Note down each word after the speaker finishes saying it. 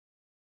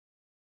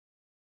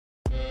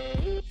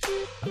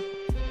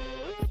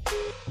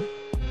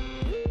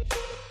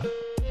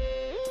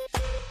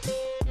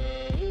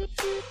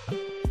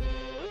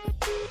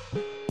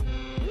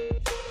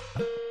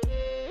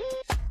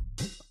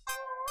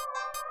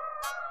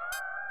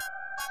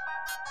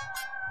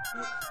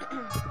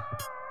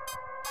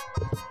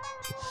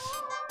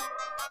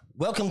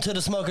Welcome to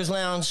the Smokers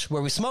Lounge,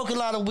 where we smoke a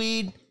lot of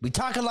weed, we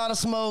talk a lot of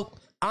smoke.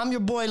 I'm your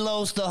boy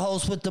Los, the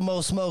host with the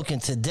most smoke,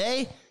 and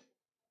today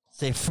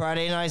it's a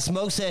Friday night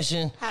smoke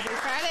session. Happy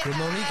Friday, with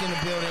Monique in the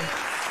building.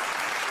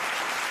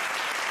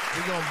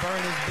 We're gonna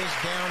burn this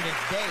bitch down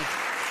today.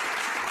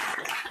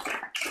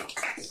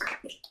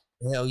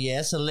 Hell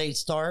yeah, it's a late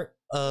start.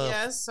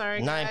 Yes,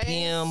 sorry, 9 guys.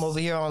 p.m. over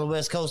here on the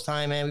West Coast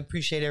time, man. We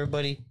appreciate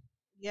everybody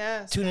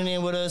tuning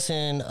in with us,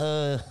 and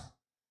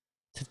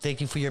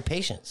thank you for your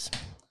patience.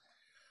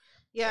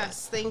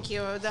 Yes, thank you.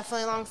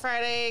 Definitely a long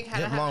Friday.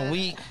 Long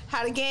week.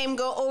 Had a game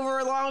go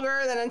over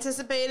longer than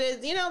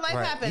anticipated. You know, life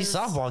happens. These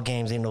softball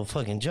games ain't no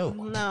fucking joke.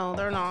 No,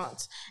 they're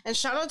not. And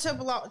shout out to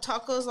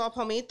Tacos La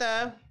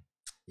Palmita.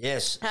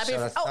 Yes. It's Friday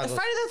the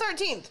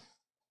 13th.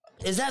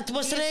 Is that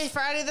what's today? It's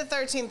Friday the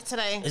 13th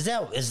today. Is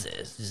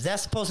that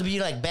supposed to be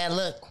like bad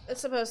luck?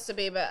 It's supposed to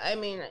be, but I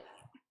mean,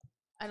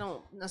 I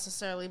don't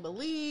necessarily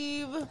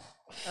believe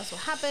that's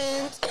what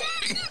happened.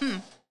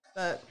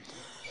 But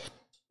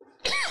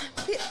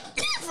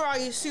for all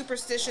you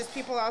superstitious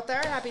people out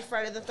there, happy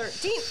Friday the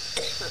 13th.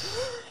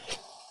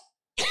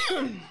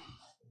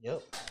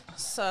 Yep.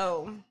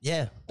 So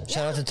yeah,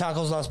 shout out to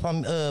Tacos La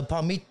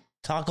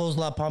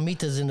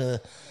Palmitas in the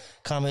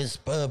comments.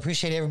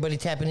 Appreciate everybody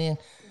tapping in.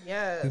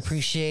 Yes, we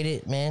appreciate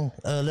it, man.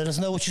 Let us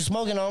know what you're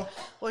smoking on.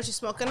 What you're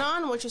smoking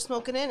on, what you're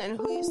smoking in, and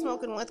who you're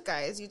smoking with,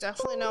 guys. You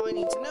definitely know I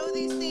need to know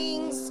these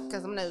things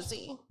because I'm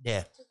nosy.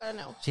 Yeah, I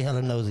know. She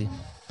hella nosy.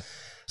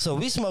 So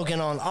we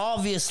smoking on,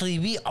 obviously,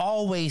 we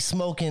always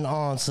smoking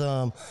on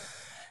some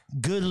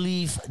Good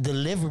Leaf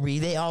Delivery.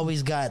 They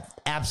always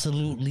got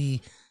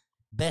absolutely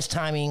best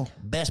timing,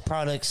 best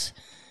products.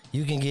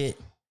 You can get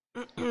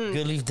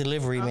Good Leaf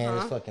Delivery, man.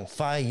 It's fucking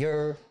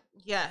fire.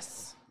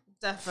 Yes,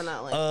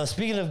 definitely.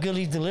 Speaking of Good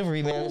Leaf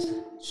Delivery, man,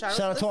 shout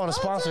out to all the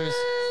sponsors.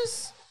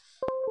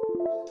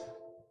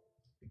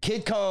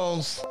 Kid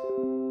Cones,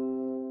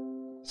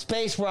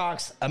 Space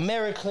Rocks,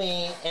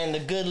 AmeriClean, and the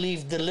Good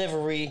Leaf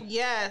Delivery.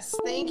 Yes,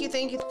 thank you,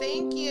 thank you,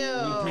 thank you.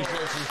 We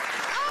appreciate you.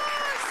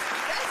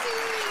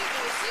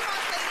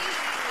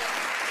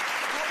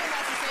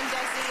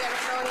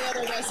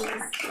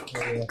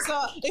 Yeah.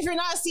 So if you're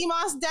not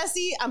CMOS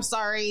Desi, I'm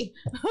sorry.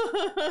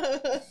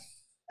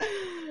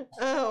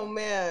 Oh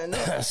man.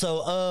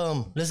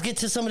 So let's get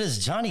to some of this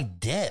Johnny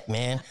Depp,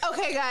 man.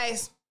 Okay,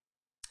 guys.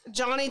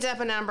 Johnny Depp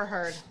and Amber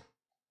Heard.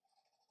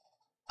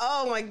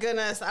 Oh my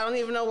goodness, I don't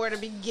even know where to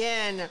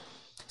begin.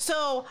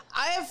 So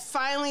I have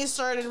finally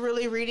started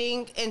really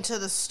reading into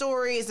the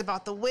stories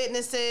about the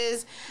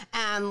witnesses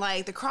and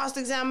like the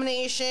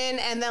cross-examination,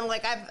 and then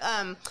like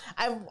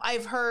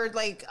I've heard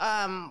like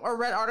or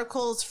read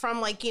articles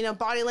from like, you know,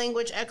 body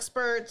language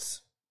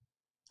experts.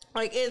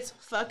 Like, it's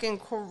fucking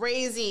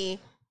crazy,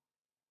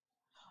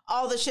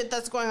 all the shit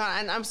that's going on.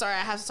 And I'm sorry, I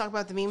have to talk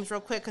about the memes real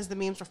quick because the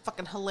memes are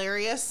fucking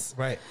hilarious.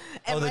 Right.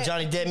 And the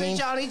Johnny Depp memes?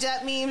 The Johnny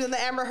Depp memes and the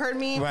Amber Heard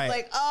memes. Right.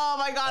 Like, oh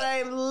my God,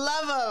 I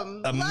love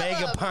them.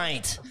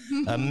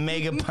 A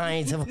mega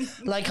pint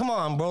of, like, come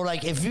on, bro.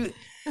 Like, if you,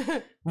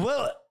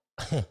 well,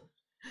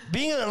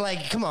 being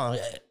come on,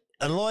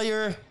 a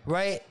lawyer,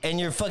 right? And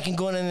you're fucking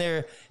going in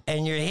there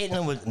and you're hitting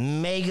them with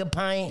mega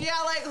pint. Yeah,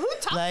 like, who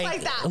talks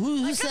like that?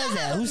 Who like, says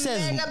that? Who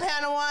says mega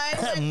pan of wine?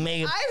 Like,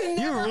 mega?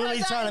 You're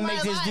really trying to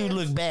make this dude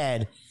look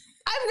bad.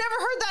 I've never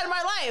heard that in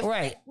my life.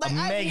 Right. Like, a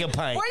mega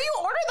pint. Where do you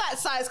order that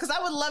size? Because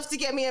I would love to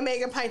get me a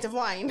mega pint of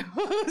wine.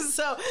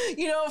 So,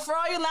 you know, for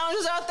all you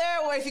loungers out there,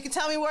 or if you could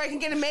tell me where I can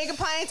get a mega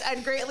pint,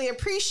 I'd greatly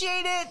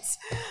appreciate it.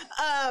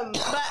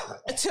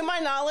 But to my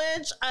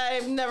knowledge,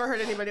 I've never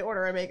heard anybody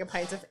order a mega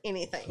pint of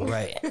anything.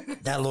 Right.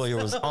 That lawyer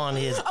was on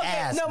his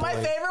ass. No, my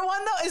boy. favorite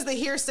one, though, is the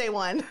hearsay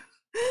one.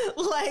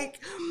 Like,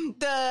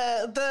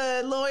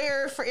 the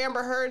lawyer for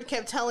Amber Heard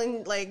kept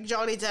telling, like,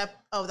 Johnny Depp,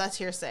 oh, that's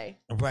hearsay.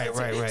 Right.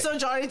 So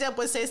Johnny Depp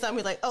would say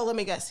something like, oh, let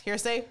me guess,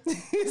 hearsay?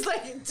 He's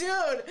like,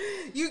 dude,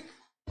 you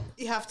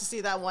have to see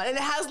that one. And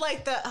it has,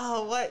 like, the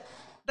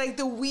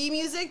the Wii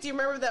music. Do you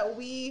remember that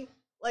Wii,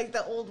 like,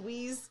 the old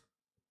Wiis?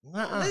 The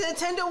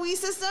Nintendo Wii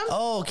system.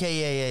 Oh,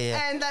 okay,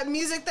 yeah. And that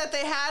music that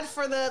they had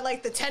for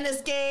the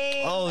tennis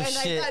game. Oh, and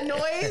shit. Like that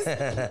noise.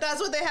 That's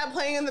what they had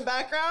playing in the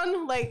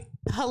background. Like,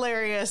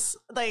 hilarious.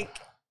 Like,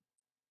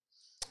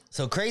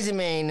 so Crazy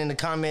Man in the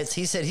comments,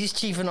 he said he's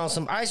chiefing on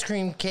some ice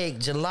cream cake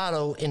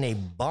gelato in a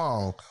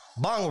bong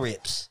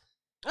rips.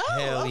 oh,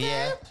 Hell okay.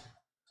 yeah,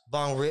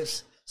 bong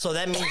rips. So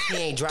that means he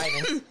ain't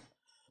driving,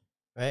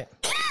 right?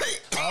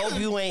 I hope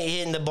you ain't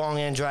hitting the bong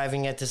and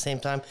driving at the same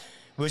time.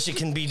 Wish it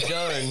can be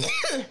done,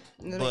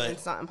 but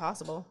it's not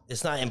impossible.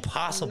 It's not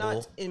impossible.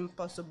 Not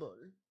impossible.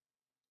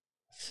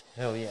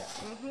 Hell yeah.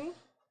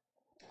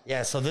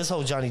 Yeah, so this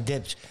whole Johnny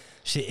Depp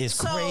shit is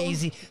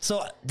crazy.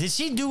 So did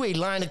she do a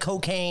line of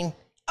cocaine?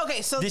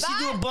 Okay, so did she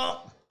do a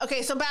bump?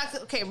 Okay, so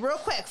real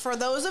quick. For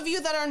those of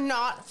you that are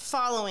not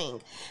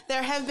following,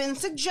 there have been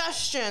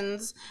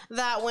suggestions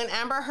that when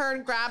Amber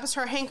Heard grabs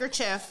her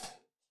handkerchief,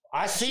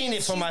 I seen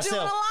it for myself. She's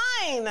doing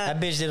a line. That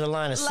bitch did a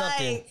line of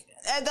something.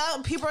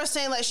 People are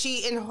saying that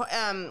she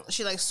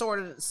like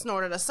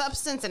snorted a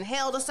substance,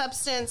 inhaled a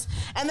substance,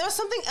 and there's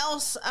something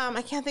else.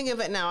 I can't think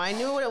of it now. I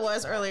knew what it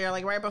was earlier,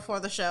 like right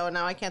before the show. And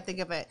now I can't think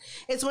of it.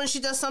 It's when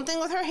she does something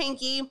with her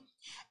hanky,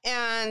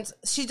 and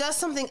she does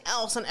something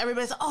else, and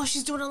everybody's like, "Oh,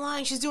 she's doing a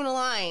line. She's doing a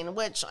line."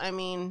 Which I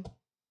mean,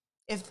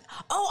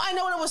 I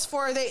know what it was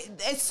for.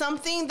 It's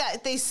something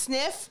that they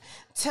sniff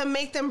to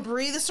make them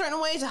breathe a certain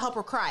way to help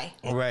her cry.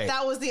 Right.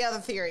 That was the other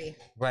theory.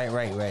 Right.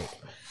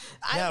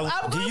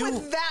 I'm going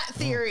with that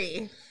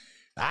theory.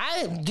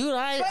 I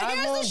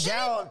won't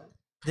doubt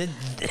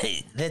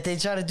that they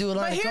try to do a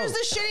lot. But here's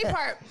the shitty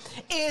part: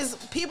 is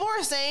people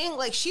are saying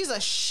like she's a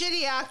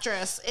shitty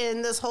actress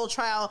in this whole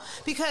trial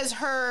because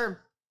her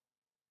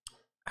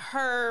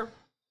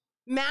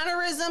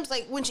mannerisms,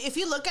 like if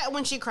you look at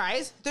when she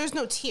cries, there's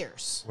no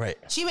tears. Right.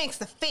 She makes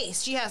the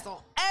face. She has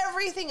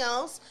everything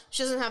else.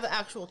 She doesn't have the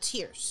actual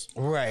tears.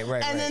 Right.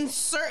 And then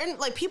certain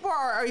people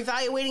are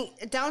evaluating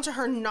down to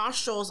her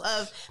nostrils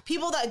of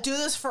people that do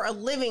this for a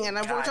living, and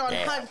I've worked on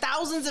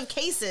thousands of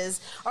cases.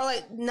 Are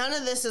like, none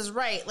of this is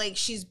right. Like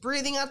she's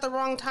breathing at the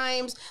wrong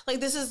times. Like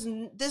this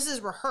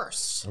is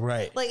rehearsed.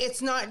 Right. Like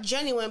it's not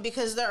genuine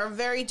because there are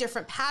very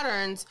different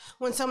patterns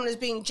when someone is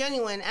being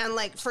genuine. And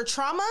like for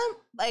trauma,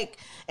 like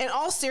in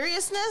all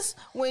seriousness,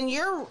 when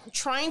you're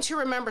trying to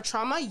remember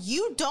trauma,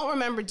 you don't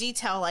remember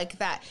detail like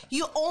that.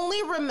 You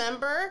only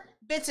remember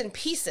bits and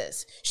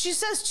pieces. She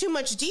says too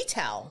much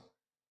detail.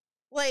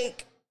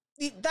 Like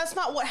that's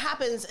not what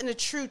happens in a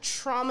true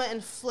trauma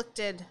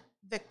inflicted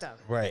victim.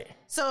 Right.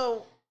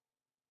 So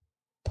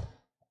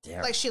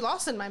damn. like she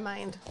lost in my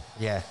mind.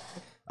 Yeah.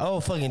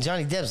 Oh, fucking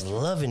Johnny Depp's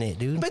loving it,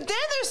 dude. But then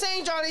they're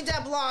saying Johnny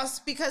Depp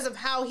lost because of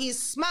how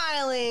he's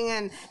smiling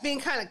and being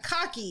kind of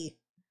cocky.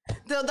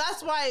 Though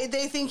that's why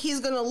they think he's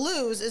going to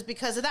lose is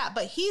because of that.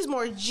 But he's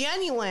more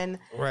genuine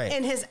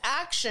in his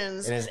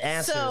actions. And his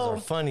answers are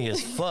funny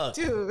as fuck.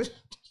 Dude.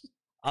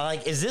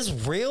 Is this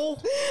real?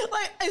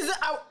 Like,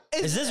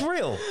 is this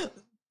real?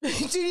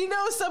 Do you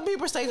know some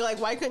people are saying,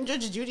 like, why couldn't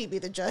Judge Judy be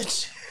the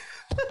judge?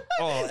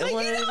 Oh, it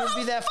wouldn't even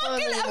be that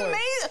fun anymore.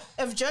 Amazing.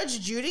 If Judge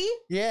Judy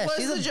was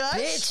she's the a judge.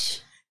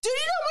 Bitch. Dude,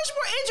 you know how much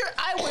more injured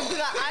I would be.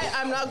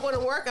 I'm not going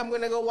to work. I'm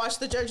going to go watch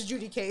the Judge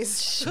Judy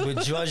case.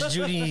 With Judge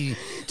Judy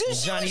and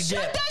Johnny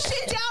Depp. Shut that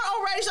shit down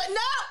already. She's like, no.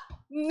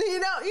 You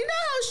know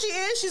how she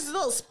is. She's a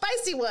little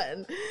spicy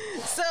one.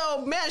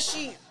 So, man,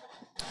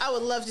 I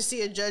would love to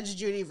see a Judge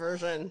Judy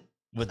version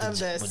of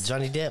this. With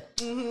Johnny Depp?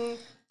 Mm-hmm.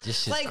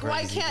 This like, crazy,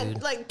 why can't,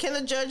 dude. Can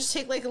the judge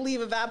take, a leave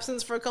of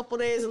absence for a couple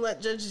days and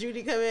let Judge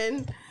Judy come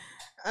in?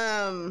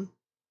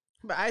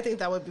 But I think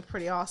that would be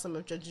pretty awesome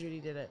if Judge Judy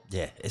did it.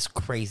 Yeah, it's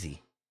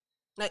crazy.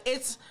 Like,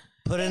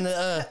 put it in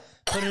the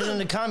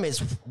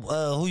comments.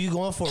 Who you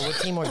going for? What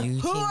team are you?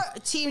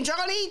 Team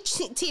Johnny,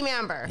 Team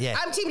Amber. Yeah.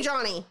 I'm Team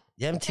Johnny.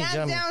 Yeah, I'm Team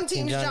Johnny. Down,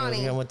 Team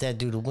Johnny. I want that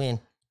dude to win.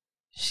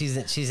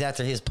 She's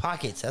after his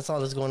pockets. That's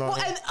all that's going on. Well,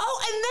 and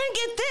then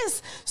get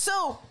this.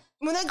 So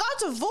when they got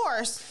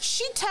divorced,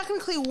 she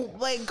technically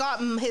got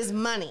his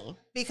money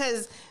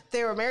because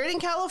they were married in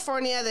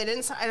California. I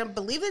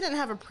believe they didn't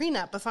have a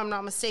prenup, if I'm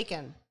not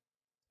mistaken.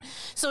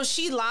 So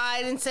she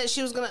lied and said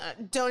she was going to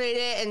donate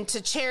it and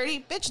to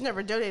charity. Bitch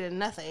never donated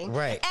nothing.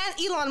 Right. And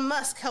Elon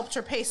Musk helped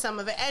her pay some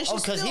of it. And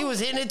because he was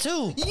hitting it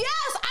too.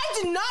 Yes, I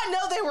did not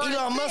know they were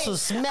Elon Musk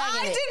was smacking it.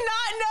 I did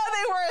not know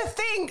they were a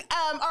thing.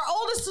 Our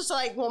oldest was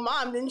like, well,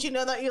 Mom, didn't you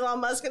know that Elon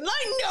Musk? And like,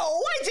 no,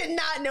 I did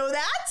not know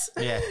that.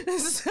 Yeah.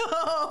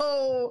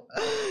 So,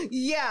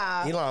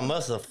 yeah. Elon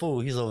Musk's a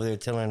fool. He's over there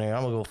telling her,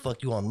 I'm going to go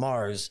fuck you on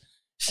Mars.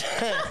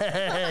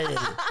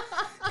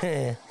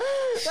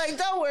 Like,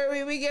 don't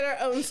worry, we get our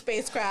own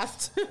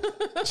spacecraft.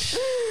 But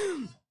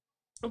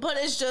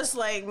it's just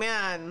like,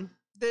 man,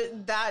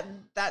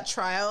 that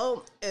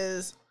trial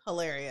is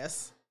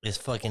hilarious. It's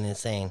fucking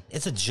insane.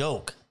 It's a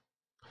joke.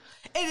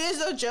 It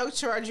is a joke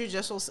to our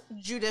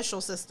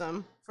judicial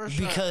system, for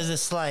sure. Because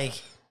it's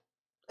like...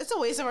 It's a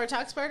waste of our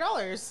taxpayer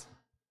dollars.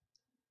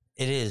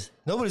 It is.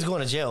 Nobody's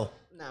going to jail.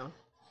 No.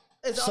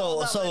 It's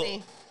all about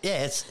money.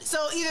 Yeah, it's...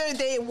 So either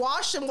they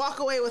wash and walk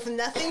away with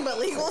nothing but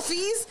legal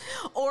fees,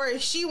 or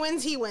she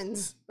wins, he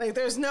wins. Like,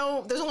 there's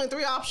only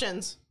 3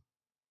 options.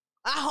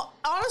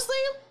 Honestly,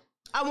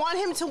 I want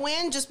him to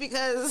win just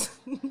because...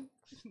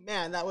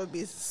 Man, that would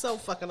be so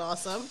fucking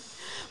awesome.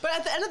 But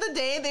at the end of the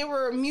day, they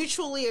were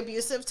mutually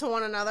abusive to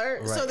one another,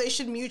 so they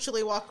should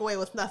mutually walk away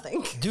with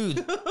nothing.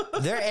 Dude,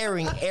 they're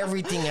airing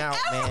everything out,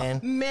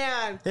 man.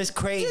 Man. It's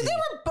crazy. Dude, they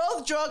were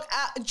both drug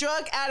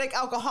addict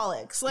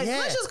alcoholics. Like,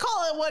 let's just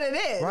call it what it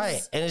is.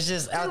 Right. And it's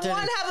just out there.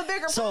 One have a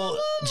bigger problem.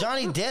 So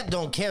Johnny Depp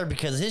don't care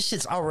because his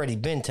shit's already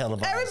been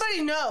televised.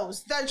 Everybody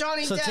knows that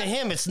Johnny Depp. So to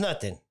him, it's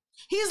nothing.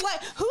 He's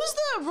like, who's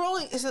the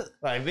Rolling? Is it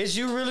Like, bitch,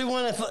 you really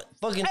want to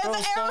fucking throw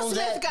the stones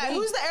Aerosmith at guy? me?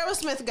 Who's the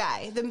Aerosmith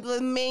guy?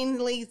 The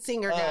main lead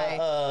singer guy.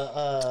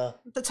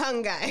 The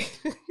tongue guy.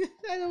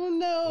 I don't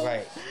know.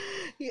 Right.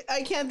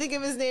 I can't think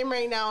of his name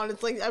right now, and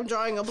it's like I'm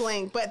drawing a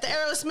blank. But the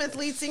Aerosmith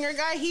lead singer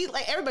guy, he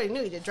like everybody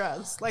knew he did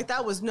drugs. Like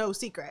that was no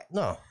secret.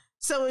 No.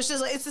 So it's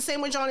just like it's the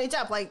same with Johnny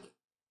Depp. Like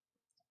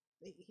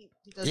he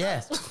does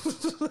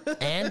drugs.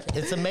 And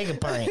it's a mega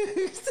pint.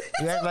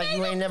 You act like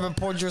you ain't never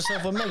poured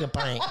yourself a mega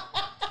pint.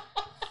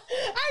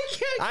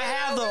 I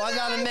have though. I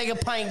got a mega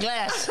pint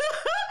glass.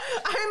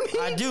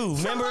 I do.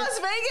 Remember Las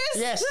Vegas?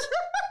 Yes.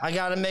 I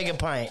got a mega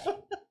pint.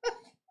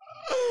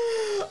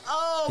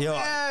 Oh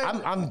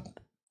man. I'm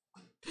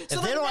if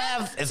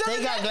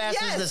they got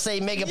glasses that say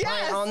mega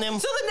pint on them.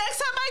 So the next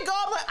time I go,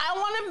 I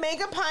want a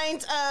mega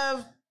pint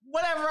of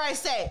whatever I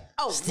say.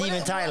 Oh,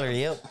 Steven Tyler,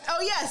 yep.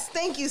 Oh yes,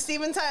 thank you,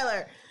 Steven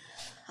Tyler.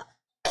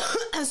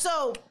 And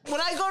so when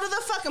I go to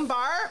the fucking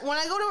bar, when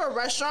I go to a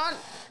restaurant,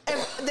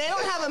 if they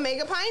don't have a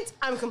mega pint,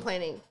 I'm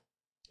complaining.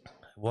 I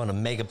want a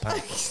mega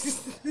pint.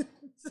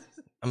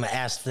 I'm gonna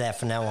ask for that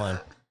from now on.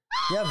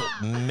 You have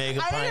a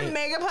mega pint? I need a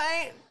mega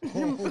pint.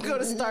 Go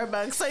to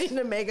Starbucks. I need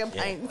a mega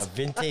pint. A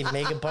vintage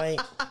mega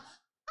pint.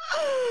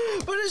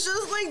 But it's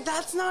just like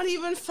that's not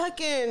even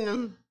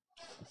fucking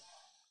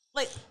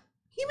like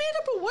he made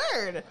up a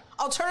word.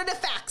 Alternative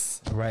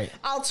facts. Right.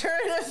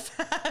 Alternative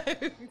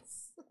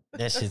facts.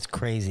 That shit's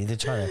crazy. They're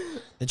trying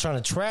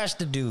to trash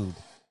the dude.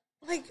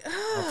 Like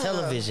on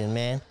television,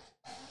 man.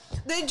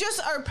 They just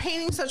are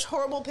painting such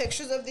horrible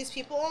pictures of these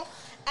people,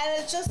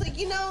 and it's just like,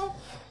 you know,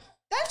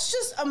 that's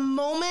just a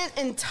moment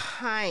in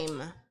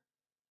time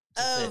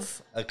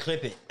of a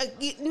clip it.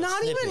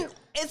 Not even.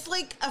 It's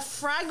like a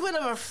fragment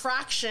of a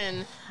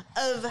fraction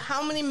of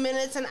how many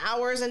minutes and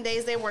hours and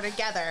days they were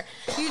together.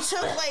 You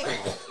took like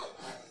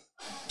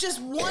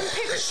just one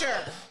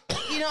picture.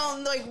 You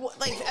know, like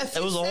a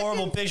few it was a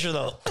horrible picture,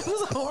 though. It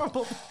was a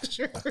horrible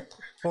picture.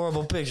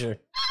 Horrible picture.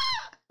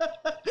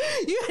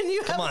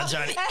 Come on,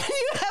 Johnny. And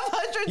you have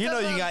hundreds. You know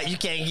of them. you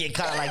can't get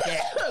caught like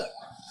that.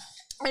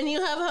 And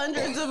you have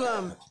hundreds of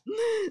them.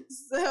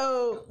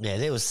 So yeah,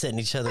 they was setting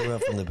each other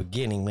up from the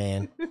beginning,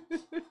 man.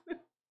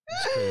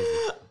 It's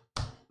crazy.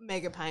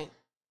 Mega pint.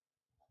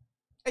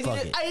 I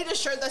need a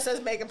shirt that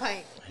says Mega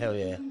Pint. Hell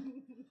yeah.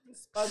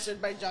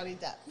 Sponsored by Johnny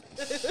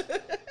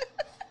Depp.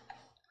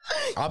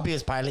 I'll be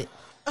his pilot.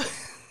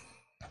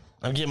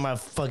 I'm getting my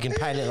fucking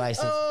pilot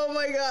license. Oh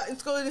my god,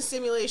 it's going to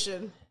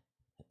simulation.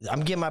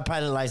 I'm getting my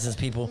pilot license,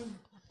 people.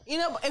 You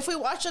know, if we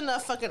watch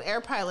enough fucking air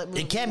pilot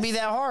movies, it can't be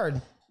that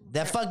hard.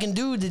 That fucking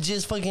dude that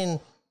just fucking,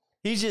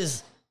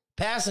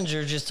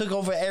 passenger just took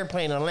over an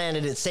airplane and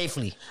landed it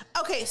safely.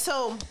 Okay,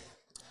 so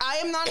I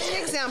am not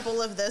an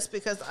example of this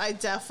because I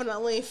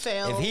definitely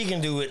failed. If he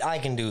can do it, I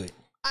can do it.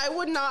 I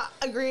would not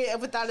agree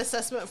with that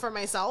assessment for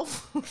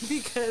myself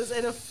because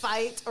in a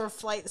fight or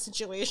flight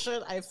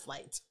situation, I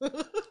flight.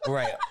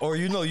 Right. Or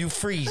you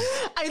freeze.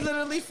 I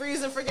literally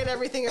freeze and forget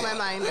everything in my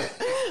mind.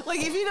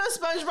 Like if you know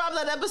SpongeBob,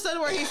 that episode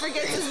where he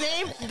forgets his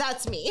name,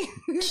 that's me.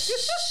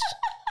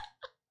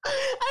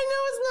 I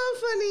know it's not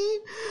funny,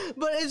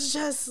 but it's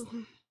just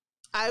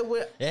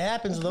It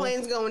happens though.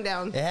 Plane's going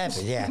down. It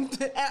happens, yeah.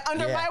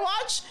 Under my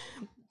watch.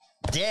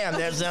 Damn,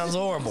 that sounds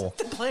horrible.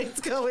 The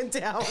plane's going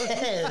down.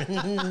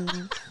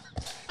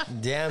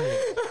 Damn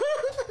it.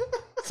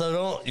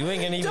 So you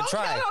ain't gonna even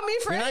try. Count on me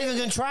for You're not even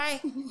gonna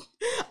try?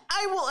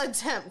 I will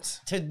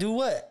attempt. To do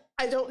what?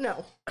 I don't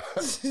know.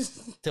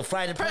 To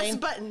fly the plane? Press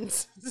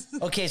buttons.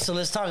 Okay, so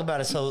let's talk about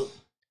it. So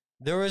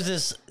there was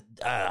this,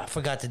 I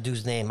forgot the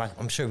dude's name.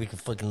 I'm sure we can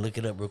fucking look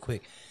it up real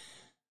quick.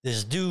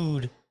 This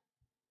dude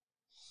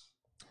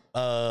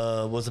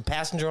was a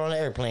passenger on an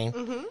airplane.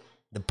 Mm-hmm.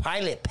 The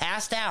pilot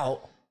passed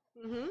out.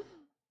 Mm-hmm.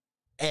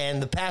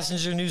 And the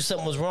passenger knew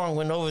something was wrong,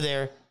 went over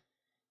there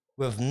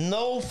with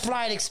no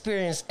flight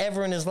experience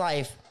ever in his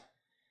life,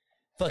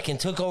 fucking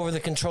took over the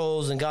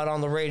controls and got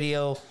on the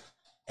radio,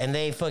 and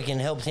they fucking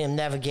helped him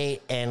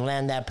navigate and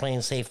land that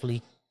plane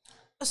safely.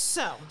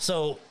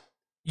 So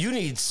you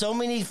need so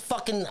many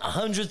fucking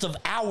hundreds of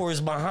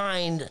hours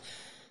behind,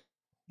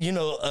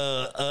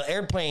 a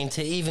airplane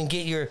to even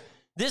get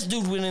this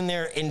dude went in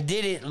there and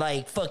did it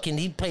like fucking,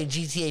 he played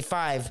GTA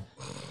 5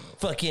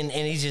 fucking,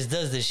 and he just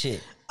does this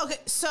shit. Okay,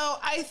 so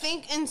I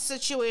think in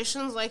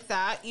situations like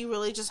that, you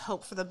really just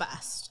hope for the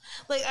best.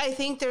 Like, I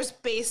think there's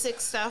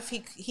basic stuff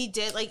he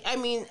did. Like, I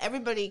mean,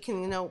 everybody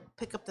can,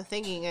 pick up the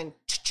thinking and,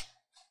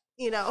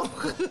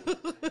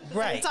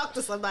 right. and talk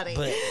to somebody.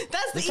 But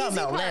that's the easy talking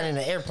about part.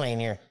 landing an airplane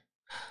here.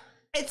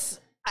 It's,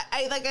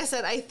 like I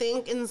said, I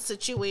think in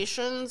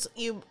situations,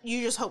 you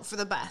just hope for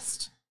the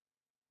best.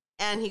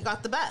 And he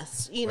got the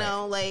best,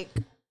 Right.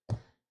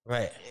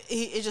 Right.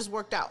 It just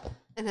worked out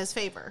in his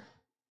favor.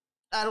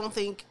 I don't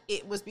think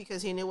it was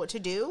because he knew what to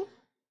do.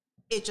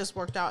 It just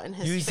worked out in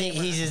his favor. You think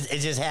it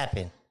just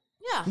happened?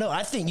 Yeah. No,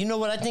 I think, you know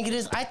what I think it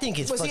is? I think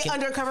it's Was he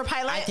undercover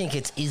pilot? I think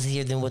it's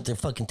easier than what they're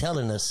fucking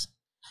telling us.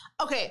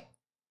 Okay.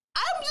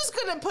 I'm just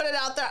gonna put it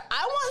out there.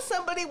 I want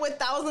somebody with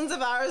thousands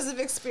of hours of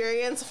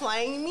experience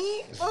flying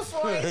me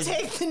before I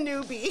take the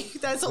newbie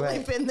that's only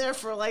been there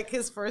for like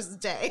his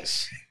first day.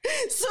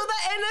 So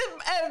that in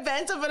an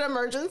event of an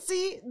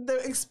emergency,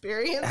 the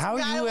experience. How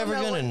are you ever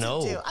gonna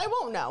know? I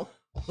won't know.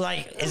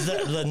 Like, is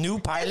the new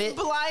pilot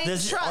blind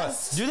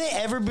trust? Do they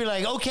ever be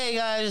like, okay,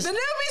 guys, the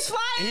newbie's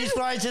flying. He's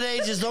flying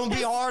today. Just don't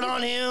be hard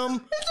on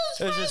him.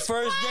 It's his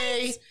first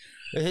day.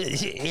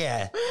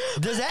 Yeah.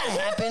 Does that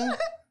happen?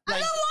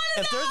 Like,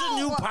 if there's a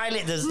new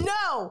pilot,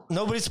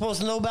 nobody's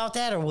supposed to know about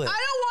that or what? I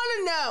don't want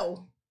to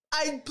know.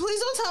 Please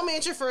don't tell me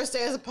it's your first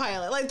day as a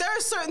pilot. Like, there are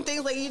certain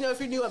things, like, you know, if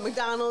you're new at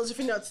McDonald's, if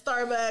you're new at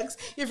Starbucks,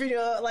 if you're new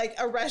at like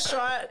a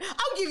restaurant,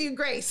 I'll give you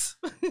grace.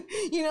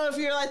 You know, if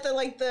you're like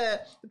the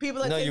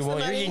people that no, you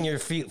won't. You're getting your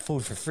food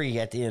for free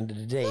at the end of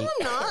the day. No,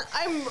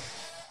 I'm not.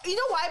 You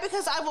know why?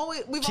 Because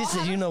She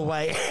said, you know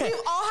why? We've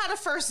all had a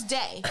first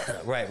day.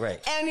 Right.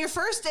 And your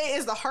first day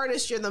is the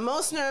hardest. You're the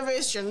most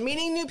nervous. You're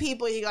meeting new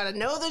people. You got to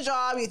know the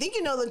job. You think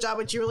you know the job,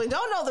 but you really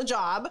don't know the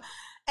job.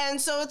 And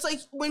so it's like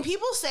when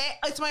people say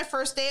it's my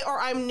first day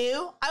or I'm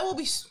new, I will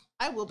be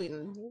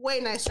way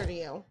nicer to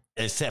you.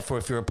 Except for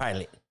if you're a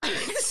pilot.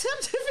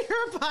 Except if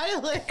you're a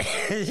pilot.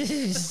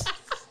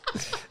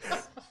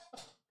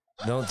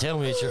 Don't tell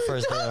me it's your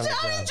first day. Don't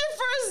tell me it's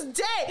your first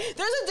day.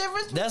 There's a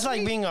difference. That's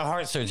like being a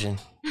heart surgeon.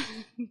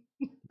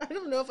 I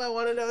don't know if I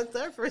want to know it's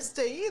their first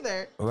day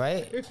either.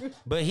 Right?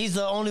 But he's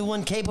the only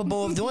one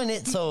capable of doing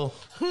it, so.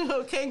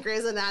 Okay,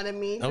 Grey's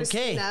Anatomy.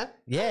 Christina. Okay.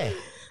 Yeah.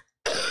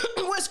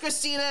 Where's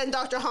Christina and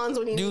Dr. Hans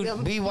when you need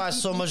them? We watch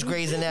so much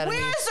Grey's Anatomy.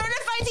 We're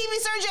certified TV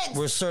surgeons.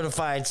 We're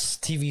certified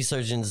TV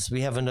surgeons.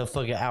 We have enough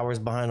fucking hours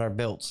behind our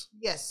belts.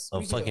 Yes.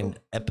 Of fucking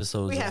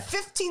episodes. We have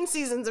 15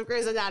 seasons of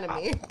Grey's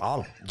Anatomy.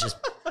 All just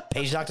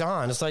page Dr.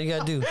 Hans. That's all you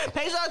gotta do.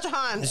 Page Dr.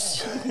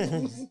 Hans.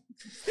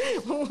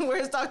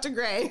 Where's Dr.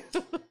 Grey?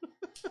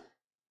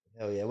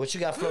 Hell yeah. What you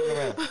got floating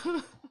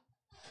around?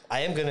 I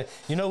am gonna,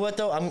 you know what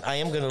though? I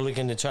am gonna look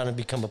into trying to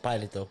become a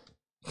pilot though.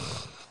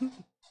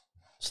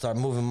 Start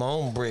moving my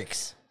own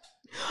bricks.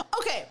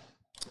 Okay,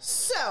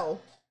 so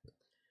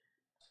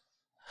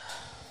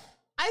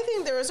I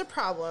think there is a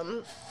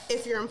problem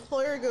if your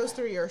employer goes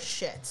through your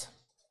shit.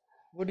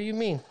 What do you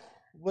mean?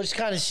 What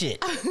kind of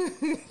shit?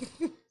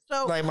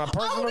 So like my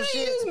personal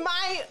shit?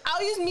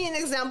 I'll use me an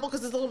example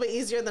because it's a little bit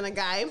easier than a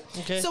guy.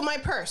 Okay. So my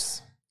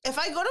purse. If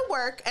I go to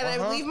work and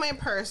I leave my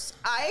purse,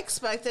 I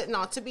expect it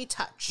not to be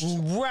touched.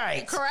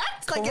 Right.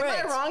 Correct? Like, am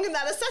I wrong in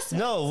that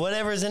assessment? No,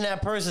 whatever's in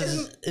that purse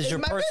is your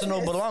personal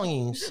business.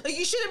 Belongings. Like,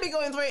 you shouldn't be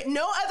going through it.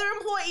 No other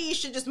employee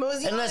should just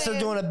mosey unless they're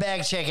doing a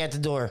bag check at the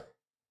door.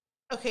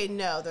 Okay,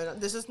 no, they're not.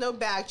 This is no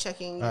bag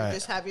checking. You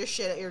just have your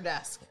shit at your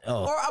desk.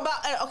 Oh. Or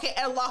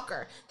at a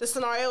locker. The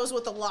scenario is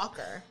with a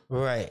locker.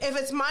 Right. If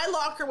it's my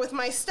locker with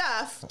my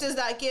stuff, does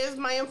that give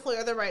my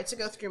employer the right to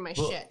go through my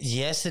shit?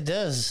 Yes, it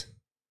does.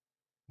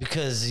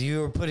 Because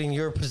you're putting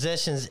your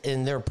possessions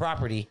in their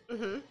property.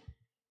 Mm-hmm.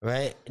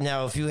 Right?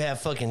 Now, if you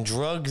have fucking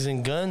drugs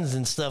and guns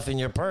and stuff in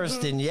your purse,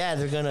 then yeah,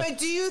 they're gonna... But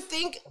do you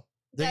think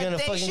that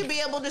they should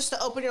be able just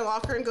to open your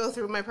locker and go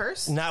through my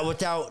purse? Not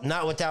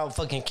without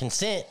fucking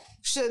consent.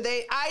 Should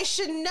they? I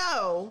should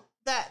know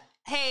that,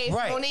 hey,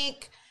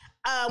 Monique,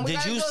 we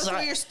gotta go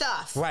through your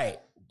stuff. Right.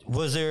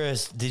 Was there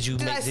did you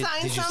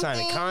sign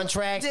a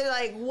contract?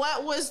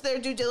 What was their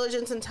due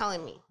diligence in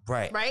telling me?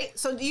 Right. Right?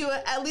 So do you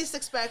at least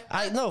expect...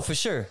 I know for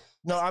sure.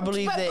 No, I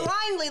believe that... But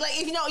blindly, like,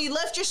 if you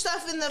left your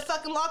stuff in the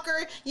fucking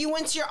locker, you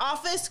went to your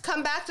office,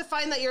 come back to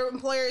find that your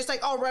employer is like,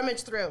 oh,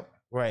 rummage through.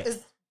 Right.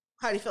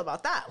 How do you feel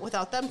about that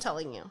without them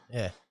telling you?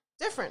 Yeah.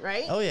 Different,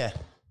 right? Oh, yeah.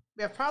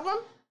 We have a problem?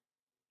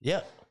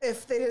 Yep.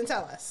 If they didn't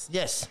tell us.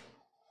 Yes.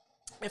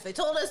 If they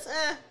told us,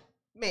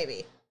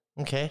 maybe.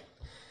 Okay.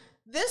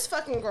 This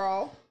fucking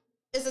girl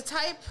is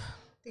I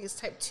think it's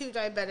type 2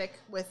 diabetic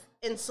with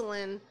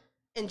insulin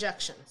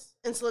injections,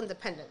 insulin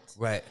dependent.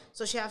 Right.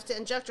 So she has to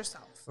inject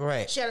herself.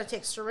 Right. She had to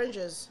take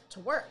syringes to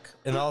work.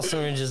 And all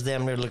syringes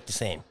damn near look the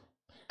same.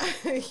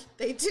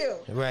 They do.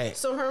 Right.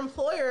 So her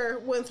employer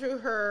went through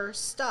her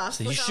stuff.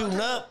 So you shooting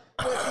up?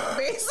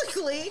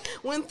 Basically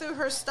went through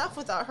her stuff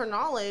without her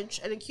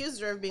knowledge and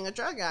accused her of being a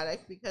drug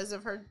addict because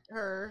of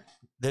her.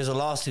 There's a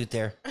lawsuit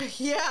there.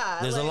 Yeah.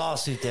 There's a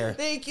lawsuit there.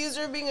 They accused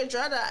her of being a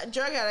drug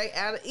addict,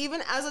 and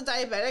even as a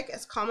diabetic,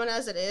 as common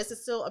as it is,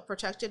 it's still a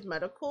protected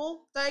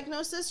medical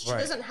diagnosis. She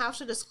doesn't have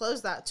to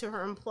disclose that to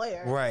her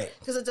employer. Right.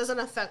 Because it doesn't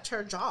affect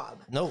her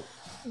job. Nope.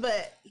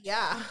 But,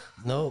 yeah.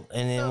 Nope.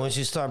 And then once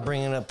you start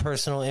bringing up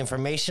personal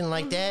information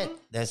like that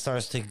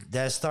starts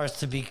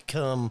to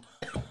become,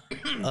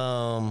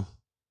 how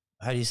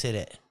do you say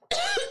that?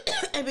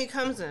 It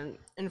becomes an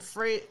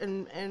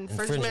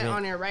infringement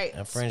on your rights.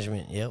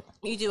 Infringement, yep.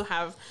 You do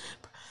have,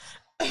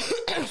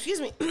 excuse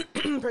me,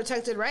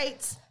 protected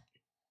rights.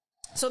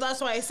 So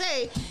that's why I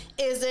say,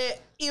 is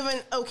it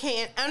even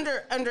okay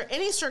under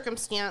any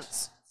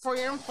circumstance for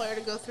your employer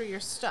to go through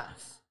your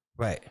stuff?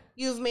 Right.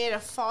 You've made a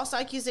false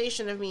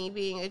accusation of me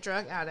being a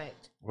drug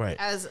addict. Right.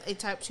 As a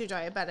type 2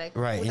 diabetic.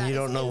 Right. And you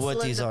don't know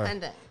what these are.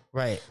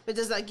 Right. But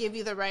does that give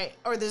you the right,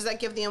 or does that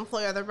give the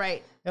employer the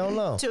right Hell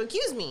no. to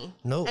accuse me?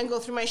 Nope. And go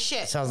through my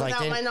shit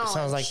without my knowledge.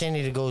 Sounds like they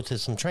need to go to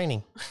some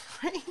training.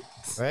 Right?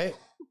 Right?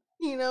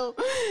 You know,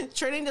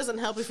 training doesn't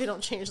help if you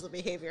don't change the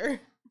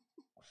behavior.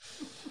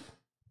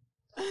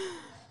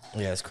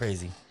 Yeah, it's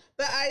crazy.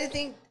 But I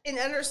think in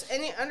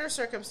under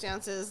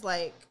circumstances,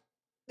 like,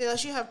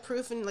 unless you have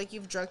proof and like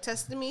you've drug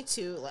tested me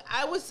too, like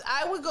I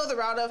would go the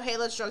route of, hey,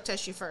 let's drug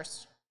test you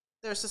first.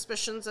 There's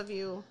suspicions of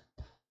you.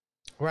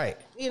 Right.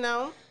 You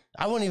know?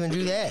 I wouldn't even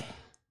do that.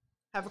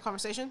 Have a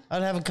conversation?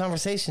 I'd have a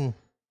conversation.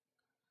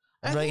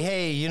 I'd be like,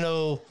 hey, you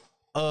know,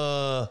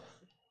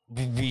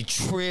 we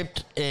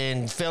tripped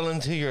and fell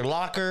into your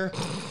locker.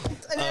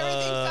 And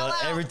everything fell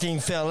out. Everything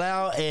fell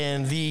out,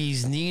 and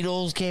these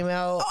needles came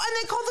out. Oh, and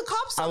they called the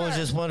cops on I was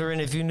her. just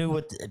wondering if you knew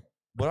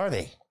what are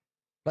they?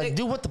 Like,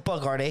 dude, what the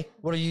fuck are they?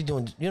 What are you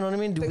doing? You know what I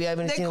mean? Do we have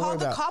anything to worry about?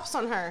 They called the cops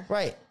on her.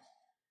 Right.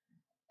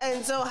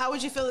 And so how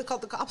would you feel they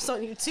called the cops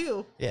on you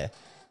too? Yeah.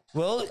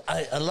 Well,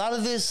 a lot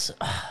of this,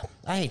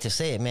 I hate to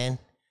say it, man.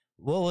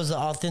 What was the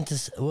authentic?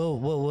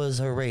 What was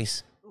her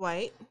race?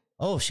 White.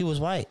 Oh, she was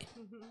white.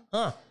 Mm-hmm.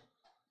 Huh.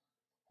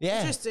 Yeah.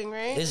 Interesting,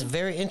 right? It's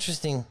very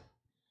interesting.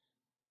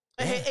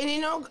 And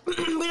you know,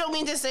 we don't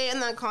mean to say it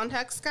in that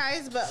context,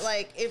 guys, but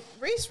like, if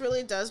race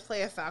really does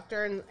play a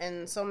factor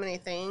in so many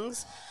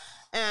things,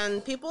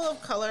 and people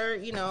of color,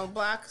 you know,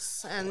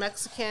 blacks and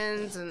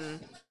Mexicans, and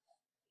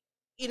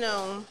you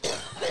know,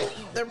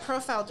 they're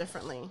profiled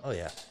differently. Oh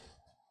yeah.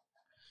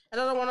 And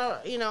I don't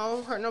want to, you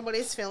know, hurt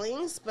nobody's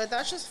feelings, but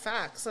that's just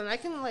facts. And I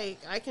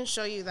can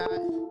show you that.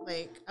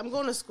 Like, I'm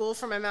going to school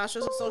for my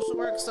master's in social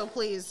work, so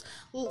please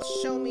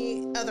show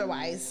me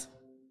otherwise.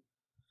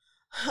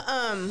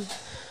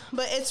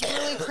 But it's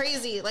really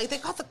crazy. Like, they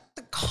got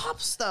the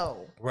cops,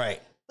 though. Right.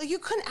 Like, you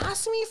couldn't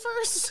ask me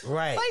first?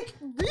 Right. Like,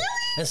 really?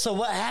 And so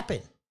what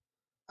happened?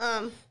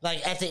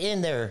 Like, at the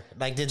end there,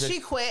 like, she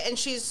quit, and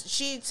she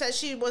said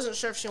she wasn't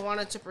sure if she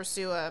wanted to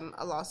pursue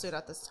a lawsuit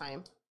at this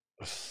time.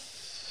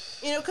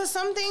 You know, because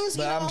some things,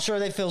 but I'm sure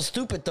they feel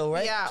stupid, though,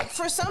 right? Yeah,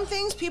 for some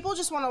things, people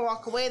just want to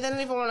walk away. They don't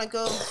even want to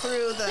go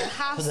through the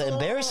hassle. The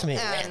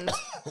embarrassment. And,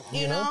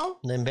 you know?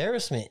 The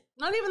embarrassment.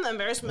 Not even the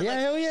embarrassment. Yeah,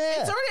 like, hell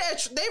yeah.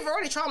 They've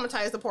already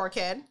traumatized the poor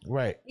kid.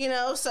 Right. You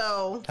know,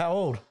 so. How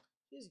old?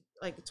 She's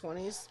like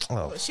 20s.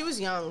 Oh. But she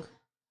was young.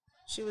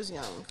 She was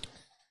young.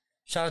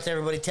 Shout out to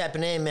everybody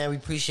tapping in, man. We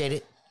appreciate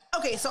it.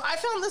 Okay, so I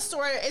found this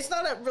story. It's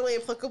not really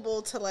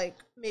applicable to, like,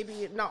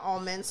 maybe not all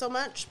men so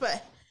much,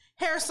 but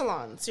hair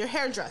salons, your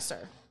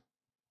hairdresser.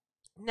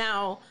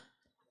 Now,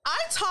 I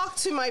talk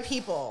to my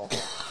people,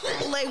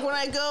 like, when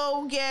I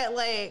go get,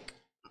 like,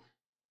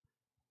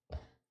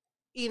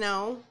 you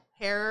know,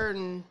 hair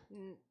and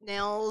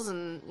nails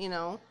and, you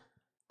know,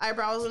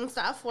 eyebrows and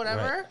stuff,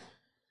 whatever.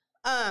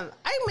 Right.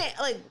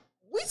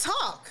 We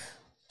talk.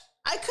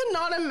 I could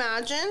not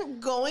imagine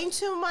going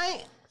to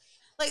my,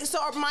 like, so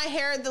my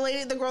hair,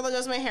 the girl that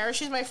does my hair,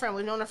 she's my friend.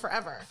 We've known her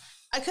forever.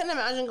 I couldn't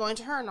imagine going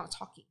to her and not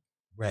talking.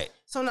 Right.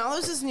 So now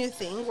there's this new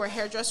thing where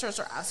hairdressers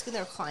are asking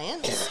their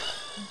clients,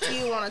 do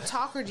you want to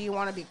talk or do you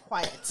want to be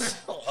quiet?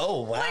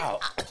 Oh, wow.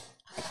 Like,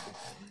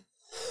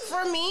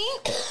 for me,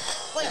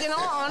 like, in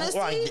all honesty...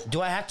 Well,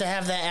 do I have to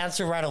have that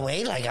answer right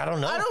away? Like, I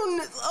don't know.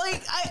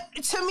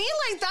 To me,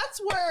 like,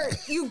 that's where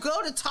you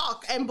go to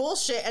talk and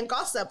bullshit and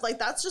gossip. Like,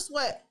 that's just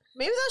what...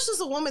 Maybe that's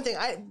just a woman thing.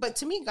 But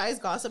to me, guys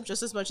gossip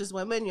just as much as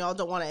women. Y'all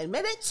don't want to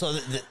admit it. So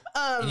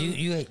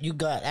you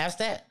got asked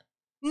that?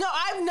 No,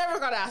 I've never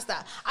got asked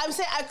that. I'm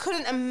saying I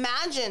couldn't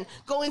imagine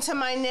going to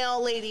my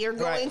nail lady or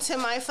going to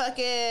my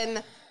fucking,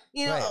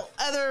 you know,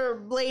 other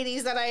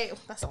ladies that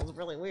sounds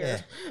really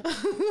weird.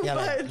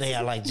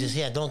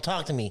 Yeah. Don't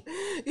talk to me.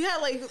 Yeah,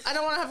 like, I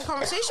don't want to have a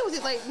conversation with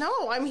you. Like,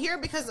 no, I'm here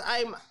because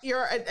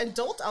you're an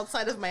adult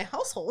outside of my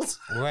household.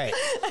 Right.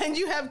 And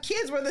you have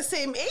kids, we're the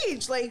same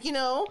age, like, you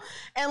know,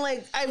 and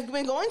like, I've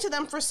been going to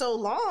them for so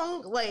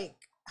long. Like,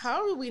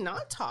 how do we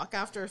not talk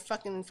after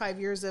fucking 5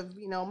 years of,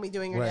 you know, me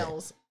doing your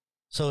nails?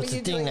 So it's a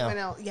thing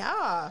now.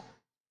 Yeah.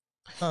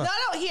 Huh. Not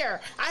out here.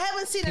 I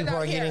haven't seen people it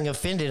out here. People are getting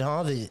offended,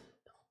 huh?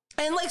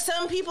 And like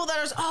some people that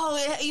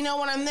are, you know,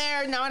 when I'm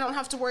there, now I don't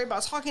have to worry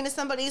about talking to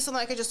somebody. So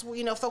I could just,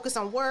 you know, focus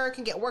on work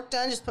and get work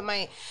done. Just put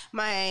my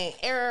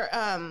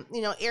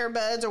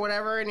earbuds or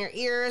whatever in your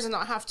ears and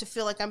not have to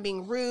feel like I'm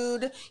being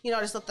rude. You know,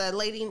 just let the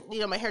lady, you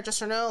know, my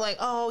hairdresser know, like,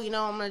 oh, you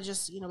know, I'm going to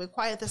just, you know, be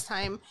quiet this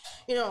time,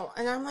 you know,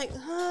 and I'm like,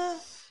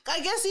 I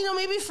guess, you know,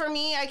 maybe for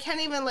me, I can't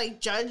even, like,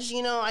 judge,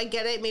 you know, I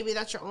get it. Maybe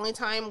that's your only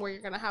time where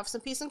you're going to have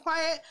some peace and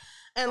quiet.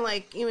 And,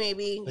 like, you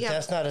maybe... But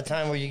that's not a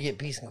time where you get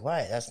peace and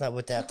quiet. That's not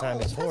what that time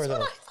is for, though.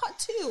 That's what I thought,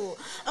 too.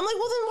 I'm like,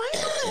 well, then why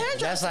not the hairdresser?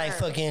 That's like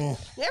fucking...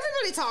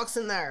 Everybody talks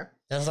in there.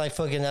 That's like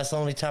fucking... That's the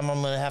only time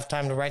I'm going to have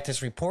time to write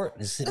this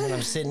report. Is when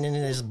I'm sitting in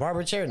this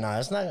barber chair. Nah,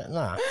 it's not...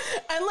 Nah.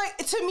 And, like,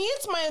 to me,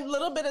 it's my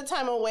little bit of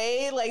time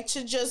away, like,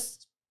 to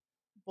just...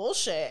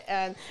 bullshit.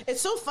 And it's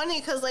so funny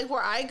because like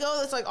where I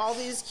go, it's like all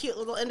these cute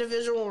little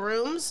individual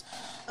rooms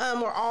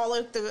where all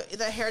like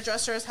the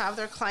hairdressers have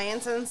their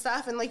clients and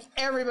stuff, and like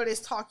everybody's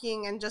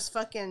talking and just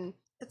fucking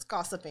It's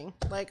gossiping.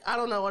 Like, I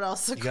don't know what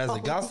else to You guys call are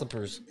it.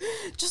 gossipers.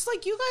 Just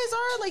like you guys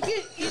are. Like,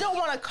 you don't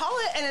want to call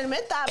it and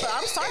admit that, but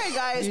I'm sorry,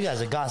 guys. You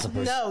guys are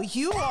gossipers. No,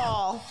 you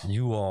all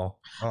You all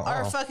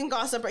are fucking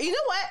gossiper. You know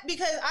what?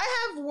 Because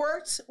I have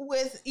worked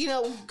with,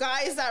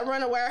 guys that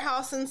run a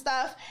warehouse and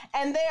stuff,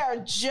 and they are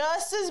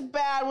just as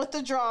bad with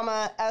the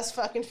drama as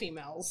fucking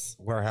females.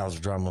 Warehouse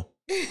drama.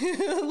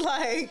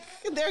 Like,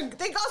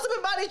 they gossip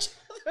about each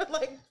other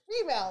like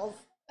females.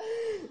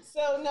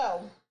 So,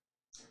 no.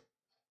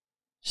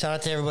 Shout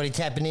out to everybody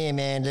tapping in,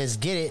 man. Let's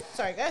get it.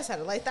 Sorry, guys. Had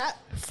to like that.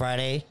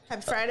 Friday.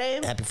 Happy Friday.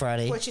 Happy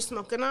Friday. What you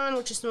smoking on,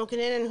 what you smoking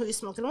in, and who you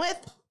smoking with.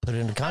 Put it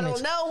in the I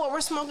comments. don't know what we're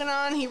smoking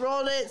on. He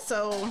rolled it,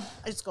 so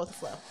I just go with the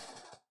flow.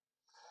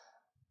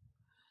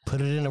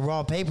 Put it in the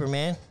raw paper,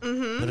 man.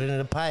 Mm-hmm. Put it in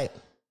the pipe.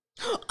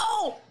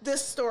 Oh,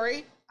 this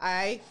story,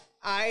 I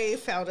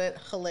found it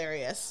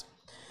hilarious.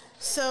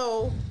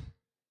 So,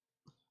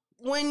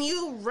 when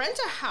you rent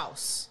a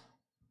house,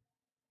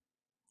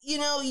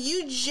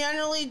 you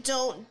generally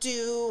don't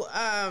do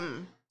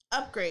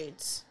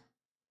upgrades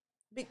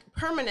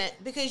permanent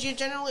because you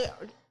generally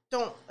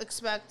don't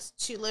expect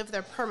to live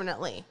there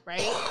permanently,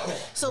 right?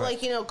 So,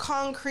 right.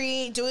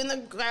 Concrete, doing the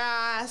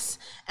grass,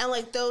 and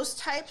like those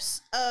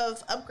types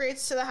of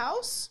upgrades to the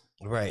house.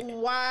 Right.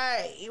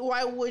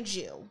 Why would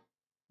you?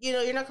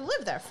 You're not gonna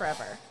live there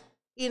forever.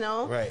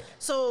 Right.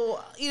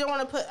 So you don't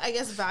want to put, I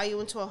guess, value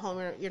into a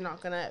home you're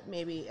not gonna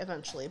maybe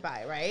eventually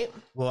buy, right?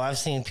 Well, I've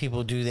seen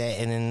people do that,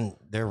 and then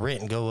their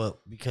rent go up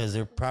because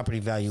their property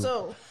value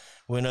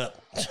went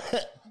up.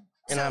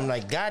 And I'm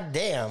like, God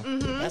damn,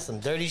 that's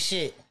some dirty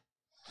shit.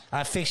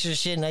 I fixed your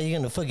shit, now you're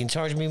gonna fucking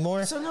charge me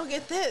more? So no,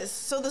 get this.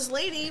 So this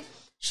lady,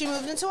 she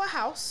moved into a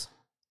house.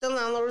 The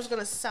landlord was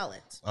gonna sell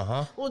it.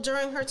 Well,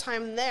 during her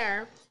time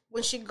there,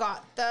 when she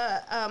got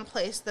the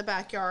place, the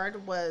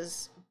backyard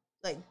was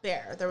like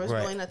bare. There was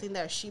really nothing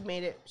there. She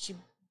made it.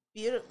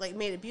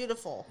 Made it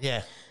beautiful.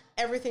 Yeah.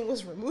 Everything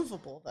was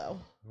removable though.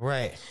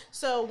 Right.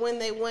 So when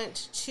they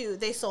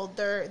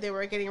they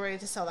were getting ready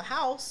to sell the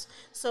house.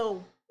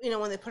 So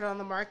when they put it on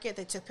the market,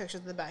 they took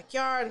pictures of the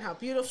backyard and how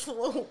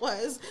beautiful it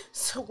was.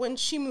 So when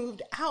she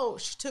moved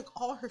out, she took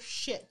all her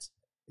shit.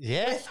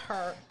 Yeah. With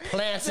her.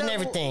 Plants and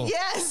everything.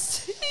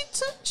 Yes.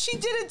 She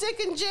did a Dick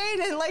and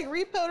Jane and like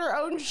repoed her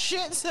own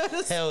shit. So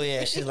hell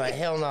yeah. She's like,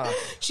 hell no. Nah.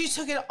 She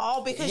took it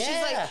all because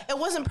she's like, it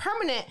wasn't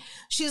permanent.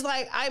 She's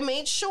like, I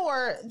made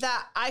sure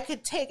that I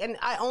could take, and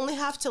I only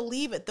have to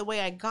leave it the way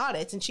I got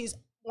it. And she's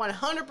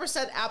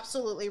 100%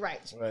 absolutely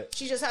right. Right.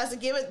 She just has to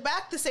give it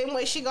back the same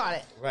way she got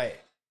it. Right.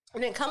 It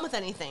didn't come with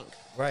anything.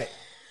 Right.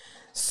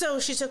 So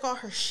she took all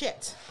her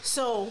shit.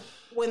 So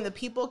when the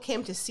people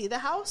came to see the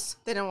house,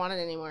 they didn't want it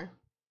anymore.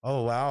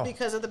 Oh, wow.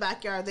 Because of the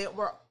backyard. They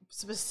were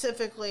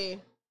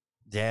specifically...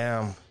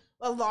 Damn.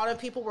 A lot of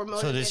people were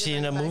motivated. So did she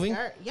end up moving?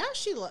 Yeah,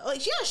 she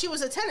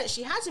was a tenant.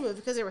 She had to move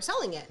because they were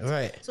selling it.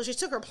 Right. So she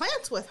took her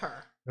plants with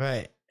her.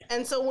 Right.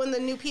 And so when the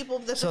new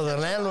people... So the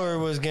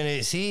landlord was going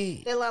to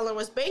see... The landlord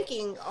was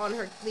banking on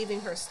her leaving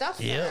her stuff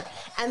there.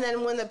 And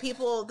then when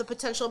the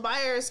potential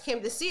buyers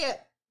came to see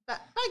it,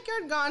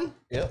 backyard gone.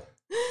 Yep.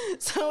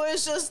 So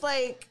it's just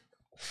like...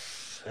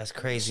 That's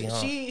crazy, huh?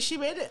 She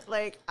made it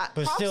like... But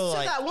props still, to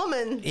like, that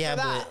woman yeah, for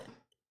that. But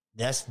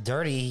that's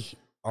dirty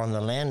on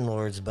the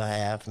landlord's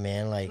behalf,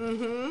 man. Like,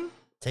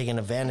 taking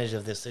advantage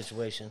of this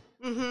situation.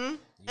 And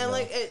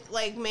like, it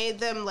like made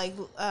them like...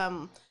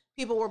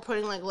 people were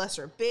putting like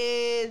lesser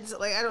bids.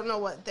 Like, I don't know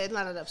what they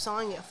ended up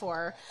selling it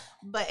for,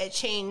 but it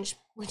changed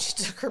when she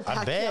took her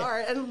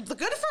backyard. And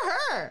good for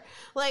her.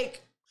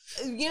 Like,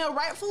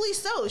 rightfully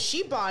so.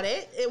 She bought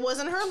it. It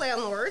wasn't her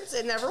landlord's.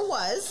 It never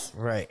was.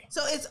 Right.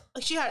 So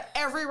she had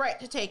every right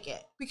to take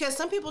it, because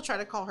some people try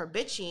to call her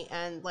bitchy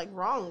and like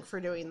wrong for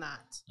doing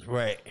that.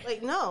 Right.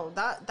 Like, no,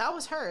 that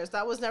was hers.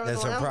 That was never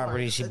That's the her landlord's.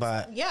 property she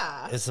bought.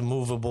 Yeah. It's a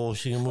movable.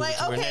 She can move it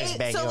to her next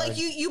backyard. So like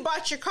you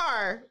bought your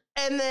car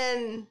and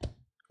then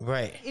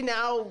right.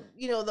 Now,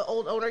 the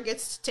old owner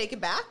gets to take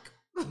it back.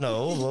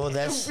 No, well,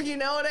 that's... You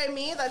know what I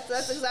mean?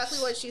 That's exactly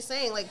what she's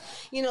saying. Like,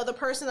 the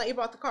person that you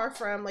bought the car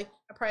from, like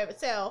a private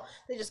sale,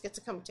 they just get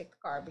to come take the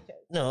car because...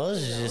 No,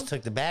 she just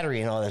took the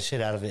battery and all that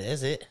shit out of it.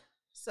 That's it.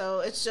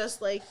 So it's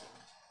just like...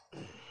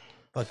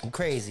 Fucking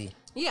crazy.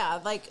 Yeah,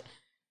 like,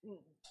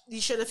 you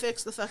should have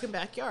fixed the fucking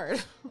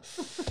backyard.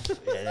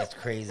 Yeah, that's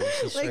crazy.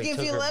 Like,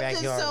 if you loved it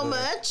so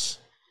much...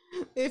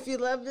 If you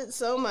loved it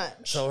so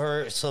much.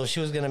 So she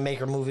was gonna make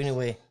her move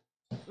anyway.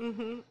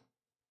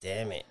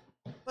 Damn it.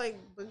 Like,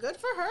 but good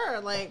for her.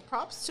 Like,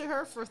 props to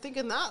her for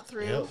thinking that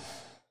through. Yep.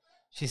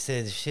 She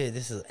said, "Shit,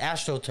 this is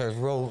AstroTurf.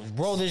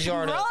 Roll this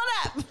yard up. Roll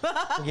it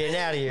up. I'm getting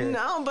out of here."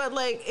 No, but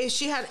like, if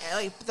she had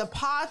like the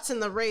pots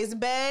and the raised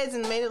beds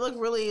and made it look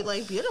really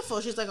like beautiful.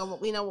 She's like,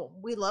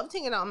 we loved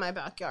hanging out in my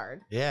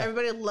backyard. Yeah.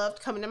 Everybody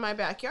loved coming to my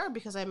backyard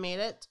because I made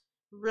it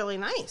really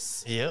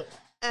nice. Yep.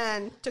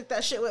 And took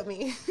that shit with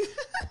me.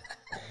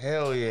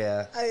 Hell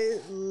yeah. I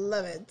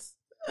love it.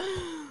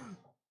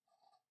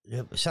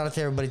 Yep. Shout out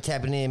to everybody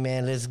tapping in,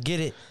 man. Let's get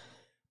it.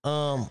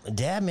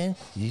 Dab, man.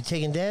 You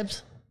taking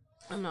dabs?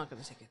 I'm not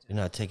gonna take it. You're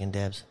not taking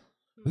dabs?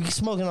 We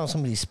smoking on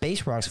some of these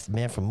space rocks,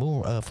 man.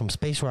 From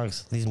space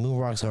rocks. These moon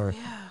rocks are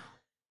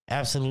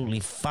absolutely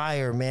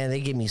fire, man.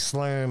 They get me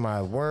slurring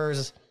my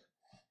words.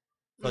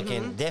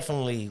 Fucking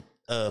definitely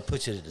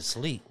put you to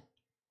sleep.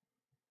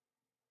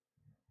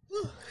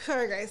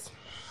 Sorry, guys.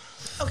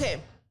 Okay,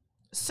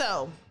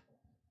 so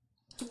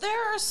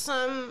there are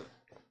some.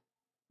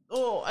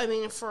 Oh, I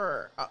mean,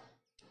 for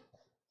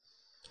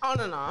on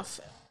and off.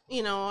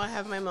 You know, I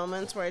have my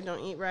moments where I don't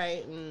eat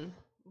right and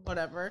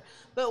whatever.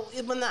 But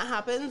when that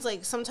happens,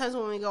 like sometimes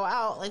when we go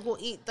out, like we'll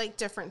eat like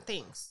different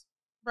things,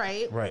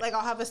 right? Right. Like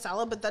I'll have a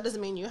salad, but that doesn't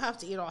mean you have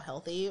to eat all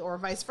healthy, or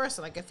vice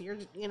versa. Like if you're,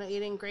 you know,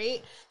 eating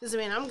great, doesn't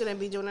mean I'm gonna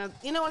be doing it.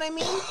 You know what I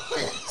mean?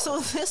 So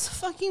this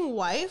fucking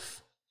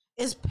wife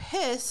is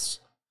pissed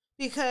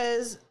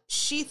because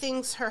she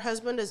thinks her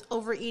husband is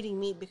overeating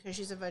meat because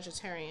she's a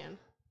vegetarian.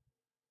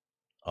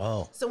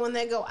 Oh. So when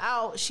they go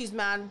out, she's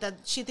mad that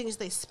she thinks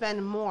they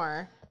spend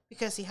more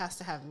because he has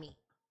to have meat.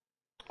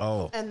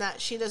 Oh. And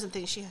that she doesn't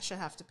think she should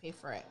have to pay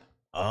for it.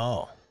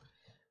 Oh.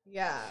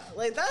 Yeah.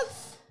 Like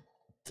that's...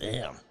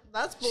 Damn.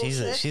 That's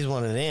bullshit. She's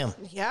one of them.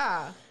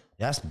 Yeah.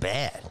 That's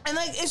bad. And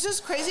like, it's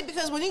just crazy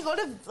because when you go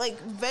to like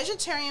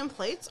vegetarian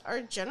plates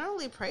are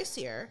generally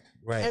pricier.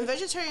 Right. And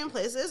vegetarian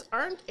places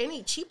aren't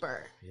any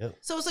cheaper. Yep.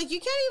 So it's like, you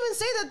can't even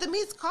say that the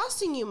meat's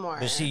costing you more.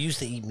 But she used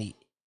to eat meat.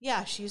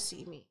 Yeah, she used to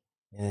eat meat.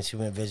 And then she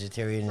went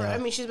vegetarian now. I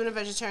mean, she's been a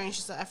vegetarian,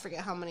 she said, I forget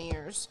how many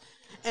years.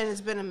 And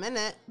it's been a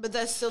minute, but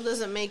that still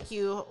doesn't make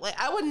you, like,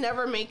 I would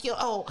never make you,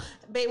 oh,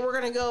 babe, we're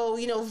going to go,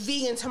 you know,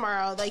 vegan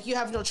tomorrow. Like, you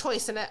have no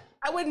choice in it.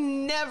 I would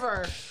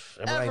never,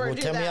 I'm ever like, well,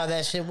 do tell that. me how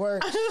that shit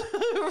works.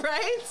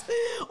 Right?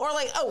 Or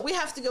like, oh, we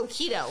have to go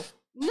keto.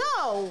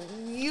 No,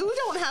 you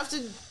don't have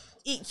to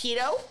eat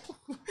keto.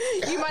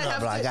 You might have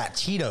but to. I got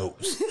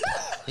Cheetos.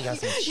 You got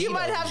some Cheetos. You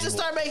might have to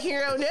start making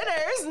your own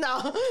dinners.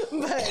 No, but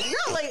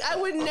no, like I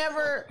would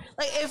never,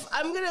 like if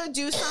I'm gonna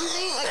do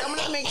something, like I'm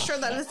gonna make sure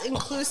that it's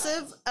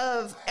inclusive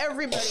of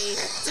everybody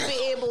to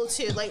be able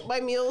to, like my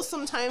meals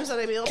sometimes that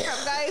I meal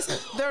prep,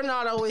 guys, they're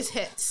not always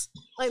hits.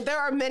 Like there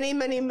are many,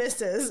 many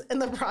misses in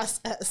the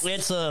process.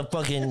 It's a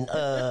fucking,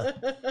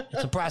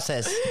 it's a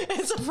process.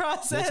 It's a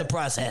process. It's a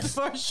process.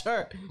 For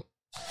sure.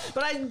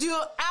 But I do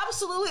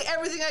absolutely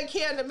everything I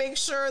can to make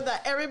sure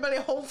that everybody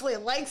hopefully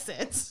likes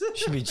it.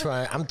 She be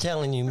trying. I'm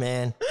telling you,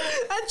 man.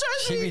 And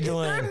trust She me, be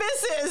doing. there are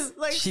misses.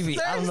 Like She be.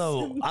 I don't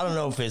know. I don't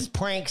know if it's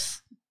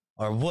pranks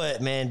or what,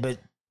 man. But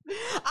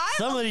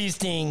some of these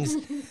things,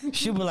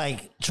 she be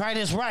like, "Try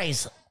this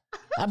rice."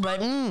 I'm like,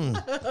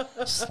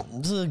 it's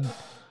a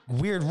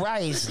weird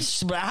rice.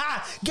 She be like,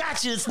 "Ha,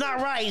 gotcha. It's not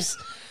rice."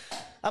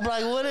 I'm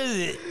like, what is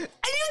it? And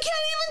you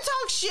can't even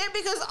talk shit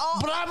because all.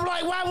 But I'm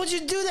like, why would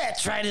you do that?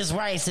 Try this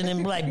rice and then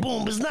be like,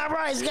 boom, it's not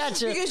rice,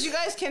 gotcha. Because you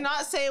guys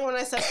cannot say when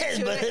I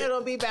substitute But- it,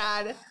 it'll be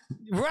bad.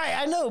 Right,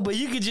 I know, but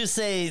you could just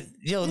say,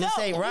 yo, this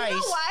ain't rice. You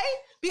know why?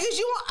 Because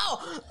you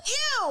want,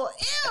 ew.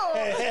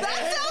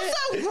 That sounds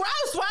so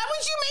gross. Why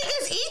would you make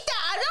us eat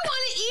that? I don't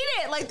want to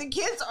eat it. Like the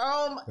kids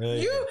are, Right.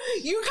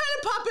 you kind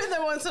of pop in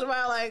there once in a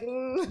while, like,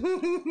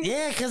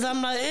 Yeah, because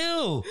I'm like,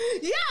 ew.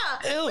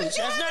 yeah. Ew, but that's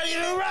you not haven't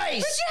even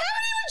rice. But you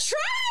haven't even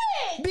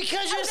tried it.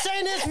 Because you're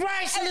saying it's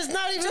rice and it's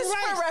not even Just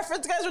rice. for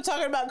reference, guys, we're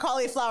talking about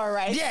cauliflower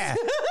rice. Yeah,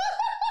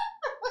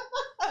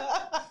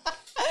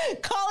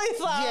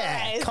 Cauliflower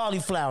yeah, rice.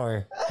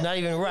 cauliflower, not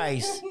even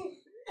rice.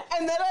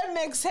 And then I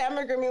mix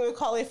hamburger meat with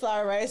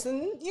cauliflower rice,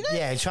 and you guys,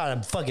 Yeah, try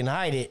to fucking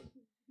hide it.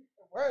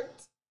 it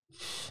worked.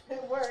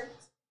 It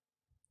worked.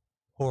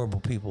 Horrible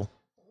people.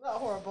 Not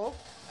horrible.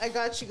 I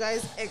got you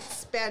guys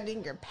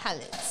expanding your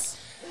palates.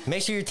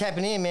 Make sure you're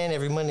tapping in, man.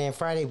 Every Monday and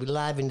Friday, we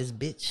live in this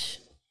bitch.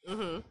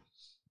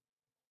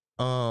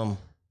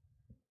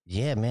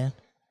 Yeah, man.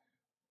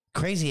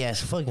 Crazy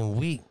ass fucking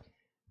week.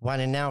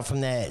 Winding down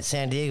from that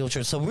San Diego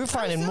trip. So we're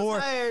finding so more.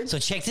 tired. So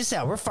check this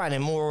out. We're finding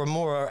more and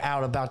more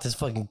out about this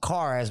fucking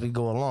car as we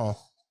go along.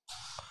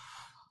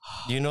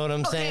 You know what I'm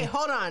Okay, saying?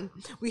 hold on.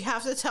 We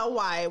have to tell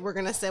why we're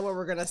gonna say what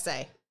we're gonna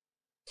say.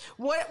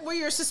 What were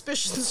your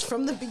suspicions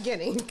from the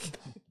beginning?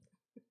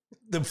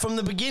 From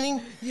the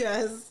beginning,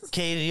 Yes.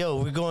 okay,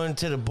 yo, we're going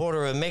to the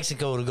border of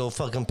Mexico to go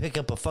fucking pick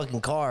up a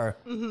fucking car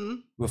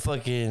with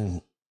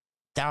fucking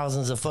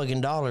thousands of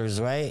fucking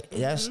dollars, right?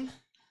 That's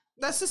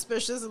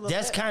suspicious a little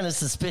That's bit. kind of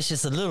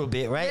suspicious a little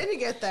bit, right? Then you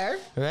get there.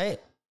 Right?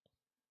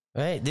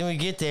 Right? Then we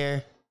get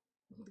there.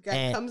 The guy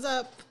And- comes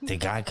up. The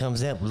guy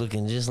comes up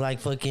looking just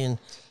like fucking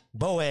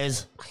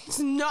Boaz. He's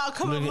not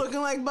coming looking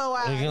like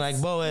Boaz. Looking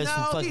like Boaz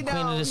from No, fucking he Queen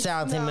of the don't.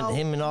 South.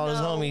 Him and all his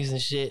No. homies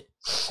and shit.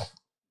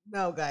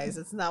 No, guys,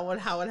 it's not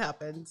how it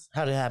happens.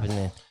 How'd it happen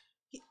then?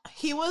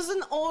 He was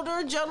an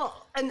older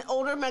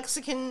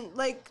Mexican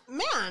like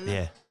man.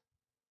 Yeah.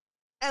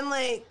 And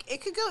like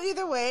it could go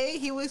either way.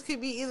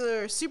 Could be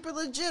either super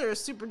legit or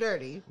super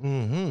dirty.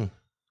 Mm-hmm.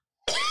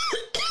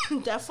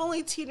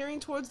 Definitely teetering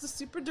towards the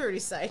super dirty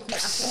side now.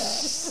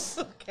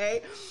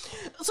 Okay.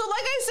 So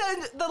like I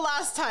said the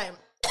last time,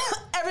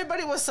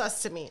 everybody was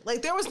sus to me.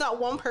 Like there was not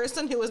one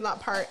person who was not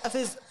part of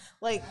his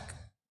like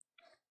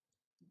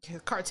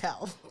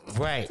cartel.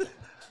 Right.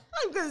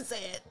 I'm gonna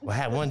say it. Well, I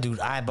had one dude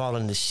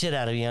eyeballing the shit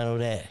out of me. I know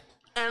that.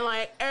 And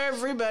like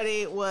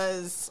everybody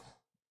was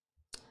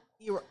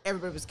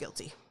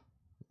guilty.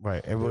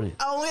 Right, everybody.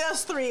 Only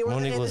us three were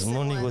Monique was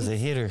a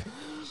hitter.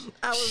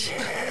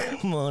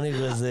 Monique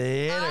was a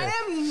hitter.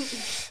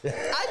 I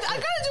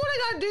gotta do what I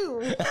gotta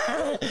do.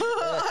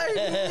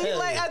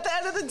 Like at the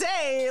end of the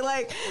day,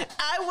 like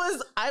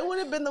I would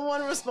have been the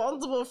one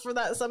responsible for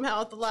that somehow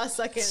at the last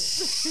second.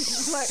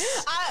 Like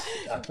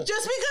just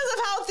because of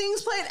how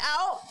things played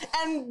out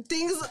and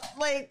things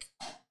like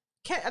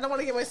I don't want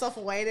to give myself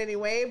away in any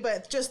way,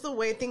 but just the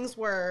way things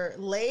were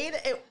laid,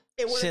 it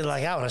was shit.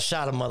 Like I would have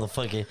shot a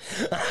motherfucker.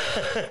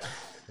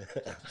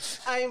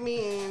 I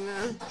mean,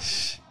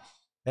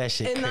 that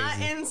shit. In crazy. that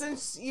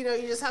instance, you know,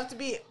 you just have to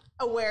be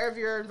aware of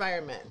your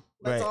environment.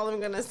 That's all I'm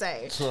gonna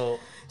say. So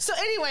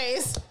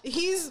anyways,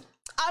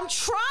 I'm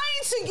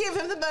trying to give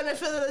him the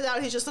benefit of the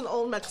doubt. He's just an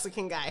old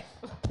Mexican guy.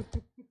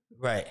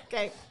 Right.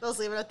 Okay, let's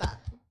leave it at that.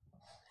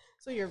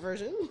 So your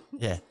version?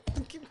 Yeah.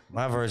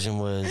 My version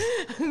was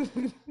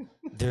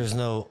there's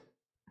no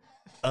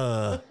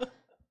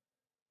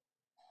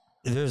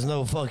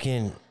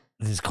fucking,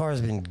 this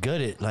car's been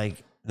gutted,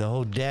 like the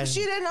whole dash.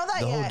 You didn't know that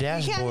the yet. Whole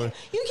dashboard.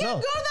 You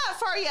can't go that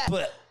far yet.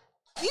 But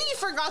you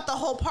forgot the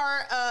whole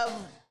part of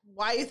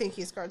why you think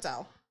he's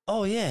cartel.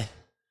 Oh yeah.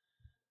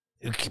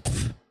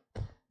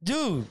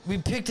 Dude, we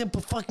picked up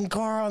a fucking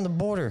car on the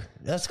border.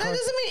 That doesn't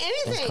mean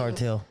anything. That's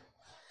cartel.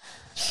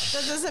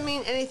 That doesn't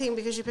mean anything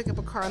because you pick up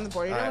a car on the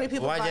border. You know how many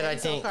people buy and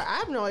sell car? I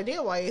have no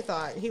idea why you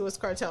thought he was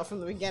cartel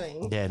from the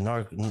beginning. Yeah,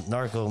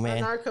 narco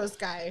man. A narcos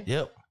guy.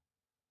 Yep.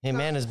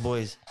 Him and his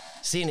boys.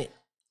 Seen it.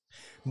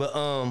 But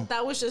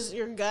that was just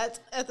your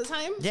gut at the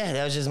time? Yeah,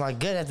 that was just my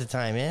gut at the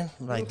time, man.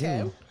 Like,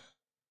 dude.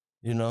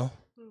 You know?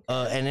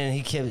 Okay. And then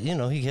he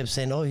kept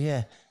saying, "Oh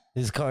yeah,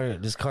 this car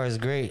is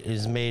great.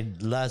 It's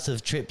made lots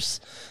of trips."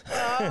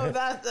 Oh,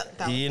 that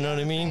you know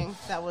what I mean? Thing.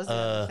 That was the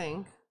other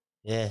thing.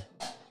 Yeah.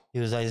 He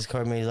was like, this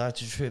car made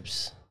lots of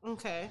trips.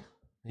 Okay.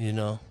 You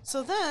know.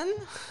 So then,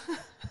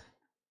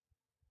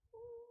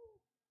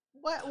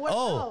 what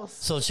else?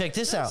 So check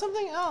this out.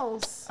 Something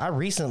else.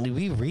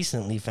 We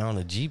recently found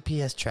a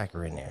GPS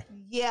tracker in there.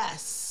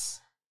 Yes.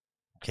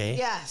 Okay.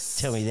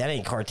 Yes. Tell me that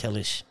ain't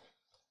cartelish.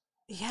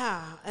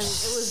 Yeah, and it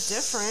was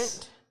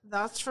different.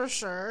 That's for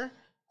sure.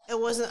 It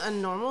wasn't a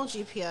normal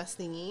GPS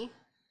thingy.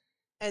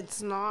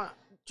 It's not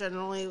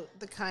generally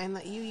the kind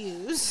that you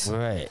use.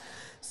 Right.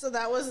 So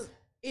that was,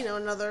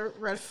 another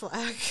red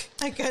flag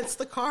against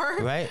the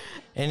car. Right.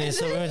 And then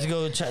so we went to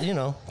go,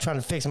 trying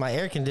to fix my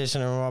air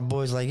conditioner. And my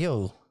boy's like,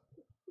 yo,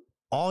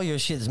 all your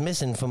shit's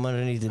missing from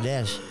underneath the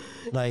dash.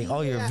 Like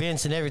all your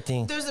vents and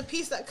everything. There's a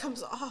piece that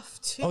comes off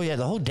too. Oh yeah,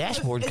 the whole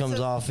dashboard comes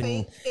off.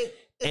 I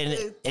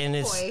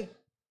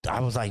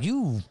was like,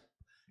 you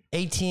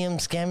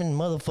ATM scamming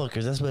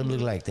motherfuckers. That's what it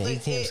looked like. The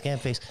ATM scam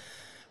face.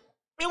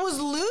 It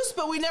was loose,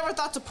 but we never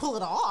thought to pull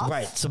it off.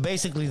 Right. So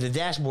basically the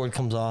dashboard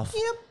comes off.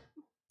 Yep.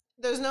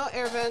 There's no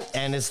air vent.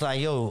 And it's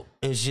like, yo,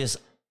 it's just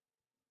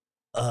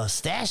a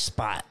stash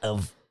spot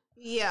of.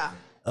 Yeah.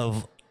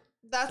 Of.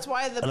 That's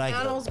why the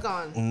panel's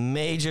gone.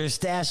 Major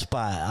stash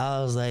spot.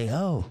 I was like,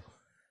 oh,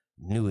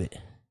 knew it.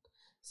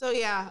 So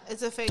yeah,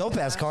 it's a fake. Dope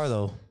ass car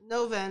though.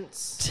 No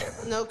vents,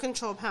 no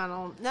control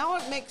panel. Now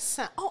it makes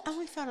sense. Oh, and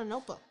we found a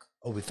notebook.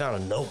 Oh, we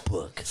found a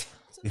notebook.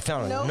 We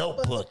found a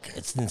notebook.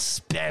 It's in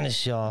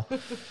Spanish, y'all.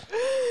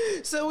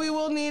 So we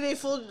will need a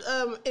full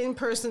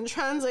in-person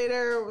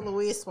translator.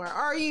 Luis, where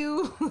are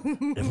you?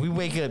 If we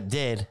wake up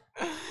dead.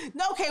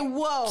 No, okay,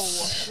 whoa.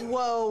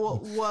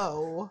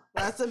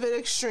 That's a bit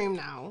extreme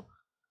now.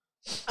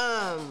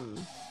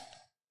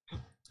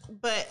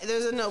 But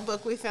there's a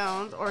notebook we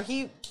found, or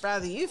you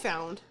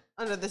found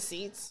under the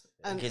seats.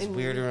 It gets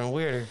weirder and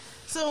weirder.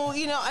 So,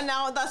 and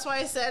now that's why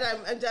I said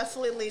I'm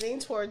definitely leaning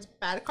towards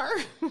bad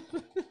cartel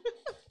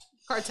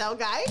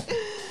guy.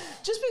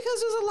 Just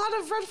because there's a lot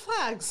of red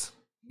flags.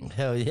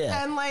 Hell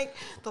yeah. And like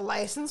the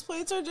license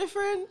plates are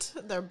different.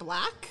 They're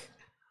black.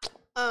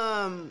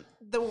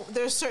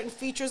 There's certain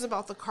features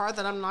about the car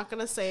that I'm not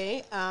going to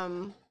say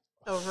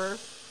over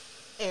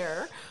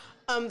air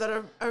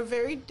that are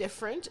very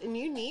different and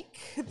unique.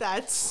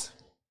 That's...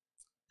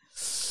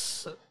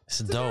 It's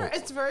dope.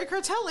 It's very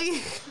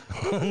cartel-y.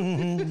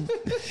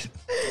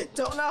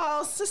 Don't know how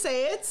else to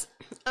say it.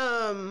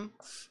 But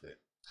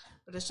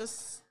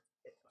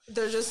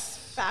they're just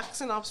facts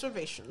and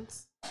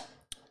observations.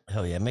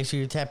 Hell yeah. Make sure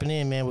you're tapping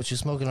in, man. What you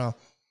smoking on?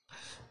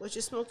 What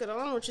you smoking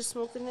on, what you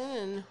smoking in,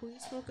 and who you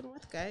smoking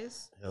with,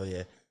 guys. Hell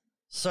yeah.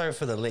 Sorry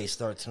for the late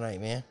start tonight,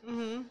 man.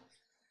 Mm-hmm.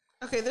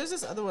 Okay, there's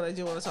this other one I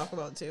do want to talk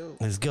about, too.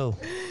 Let's go.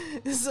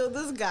 So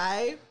this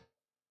guy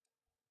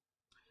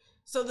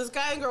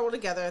and girl were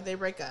together. They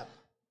break up.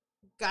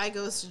 Guy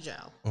goes to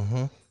jail.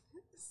 Mm-hmm.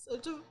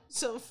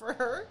 So for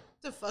her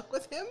to fuck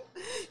with him,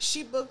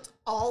 she booked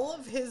all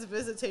of his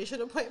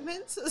visitation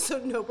appointments so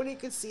nobody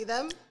could see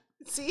him,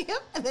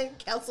 and then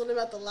canceled him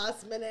at the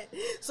last minute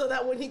so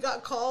that when he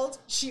got called,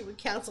 she would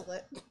cancel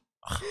it.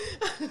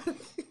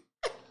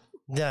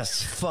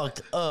 That's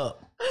fucked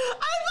up. I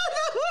thought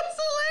that was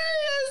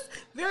hilarious.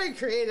 Very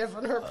creative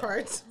on her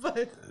part,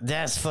 but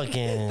that's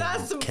fucking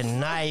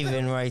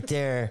conniving right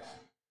there.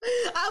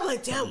 I'm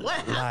like, damn, what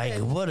happened?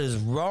 Like, what is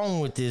wrong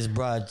with this,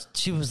 bro?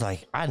 She was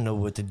like, I know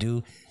what to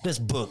do.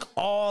 Just book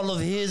all of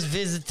his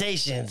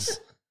visitations.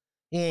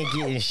 He ain't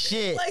getting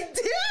shit. Like,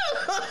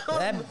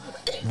 damn.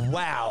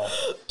 Wow.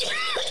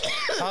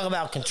 Talk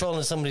about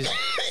controlling somebody's.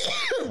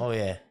 Oh,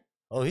 yeah.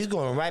 Oh, he's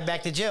going right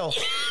back to jail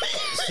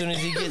as soon as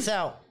he gets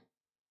out.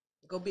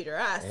 Go beat her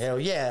ass. Hell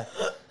yeah.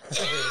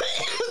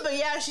 But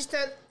yeah, she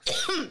said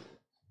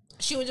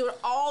she would do it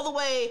all the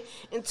way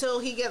until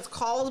he gets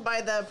called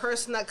by the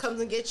person that comes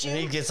and gets you. And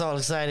he gets all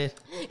excited.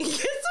 He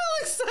gets all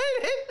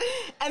excited.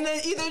 And then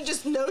either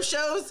just no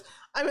shows.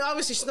 I mean,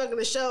 obviously she's not going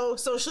to show,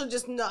 so she'll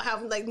just not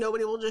have, like,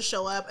 nobody will just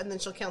show up, and then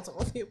she'll cancel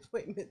all the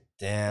appointments.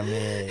 Damn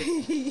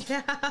it.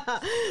 Yeah.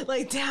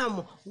 Like, damn,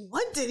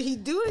 what did he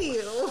do to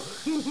you?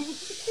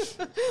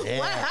 Yeah.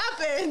 What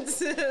happened?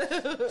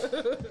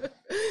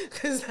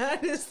 Because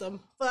that is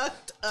some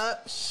fucked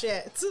up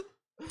shit.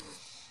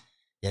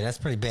 Yeah, that's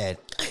pretty bad.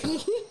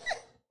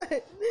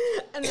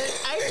 And then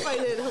I find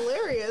it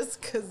hilarious,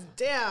 because,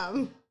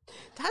 damn,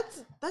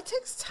 that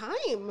takes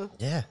time.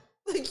 Yeah.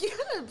 Like, you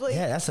gotta, like...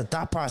 Yeah, that's a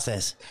thought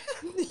process.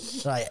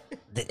 Like,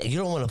 you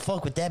don't want to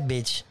fuck with that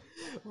bitch.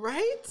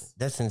 Right?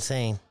 That's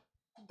insane.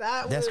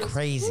 That's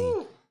crazy.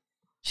 Whew.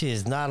 She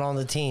is not on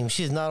the team.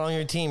 She's not on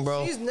your team,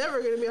 bro. She's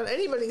never gonna be on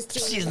anybody's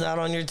team. She's not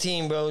on your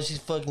team, bro. She's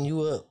fucking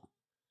you up.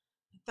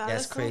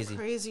 That's crazy. Some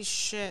crazy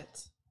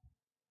shit.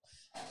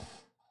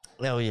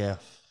 Hell yeah.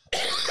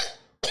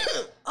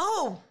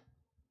 Oh,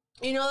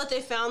 you know that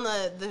they found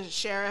the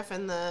sheriff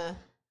and the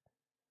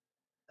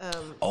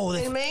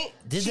inmate?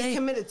 Did she they?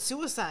 committed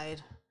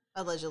suicide,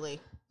 allegedly.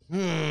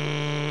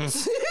 Yeah.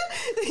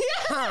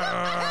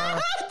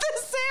 The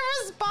same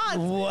response.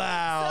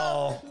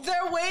 Wow. So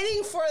they're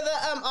waiting for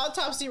the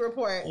autopsy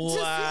report to see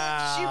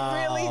if she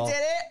really did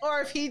it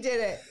or if he did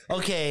it.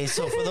 Okay,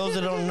 so for those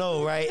that don't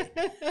know, right?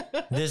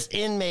 This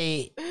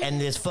inmate and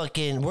this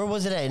fucking, where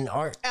was it at? In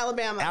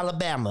Alabama.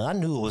 Alabama. I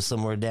knew it was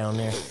somewhere down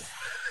there.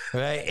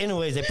 Right?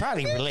 Anyways, they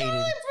probably related.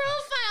 Totally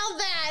profiled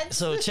that.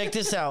 So check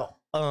this out.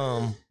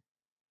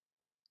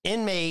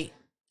 Inmate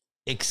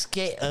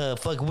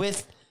fuck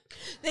with.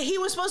 He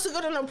was supposed to go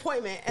to an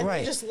appointment and Right.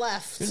 he just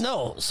left.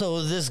 No,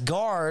 so this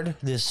guard,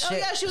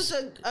 She was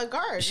a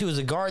guard. She was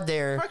a guard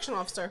there. Correctional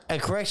officer. A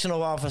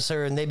correctional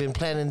officer, and they've been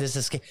planning this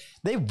escape.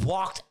 They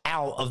walked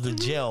out of the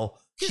jail.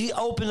 She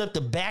opened up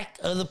the back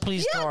of the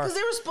police Yeah, car. because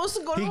they were supposed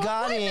to go to He an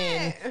got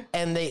appointment.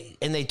 in,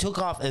 and they took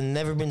off and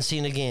never been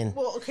seen again.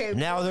 Well, okay.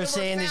 Now they're they were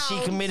saying that she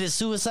found- committed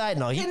suicide.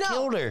 No, he Yeah, no.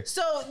 killed her.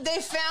 So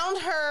they found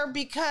her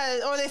they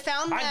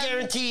found them. I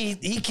guarantee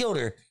he killed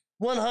her.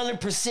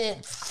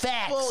 100%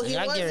 facts. Well, he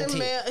I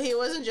guarantee. he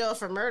was in jail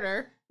for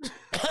murder.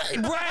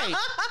 Right.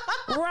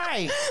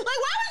 Right. Like,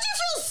 why would you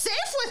feel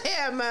safe with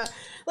him?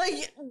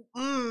 Like,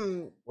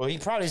 Well, he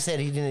probably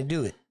said he didn't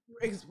do it.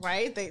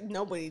 right?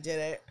 Nobody did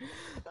it.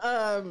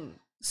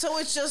 So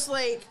it's just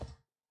like,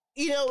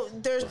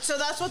 so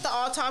that's what the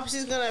autopsy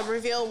is gonna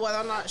reveal, whether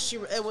or not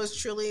it was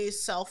truly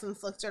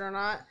self-inflicted or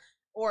not,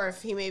 or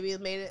if he maybe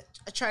made it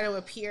try to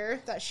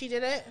appear that she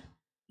did it.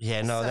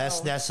 Yeah, no, So-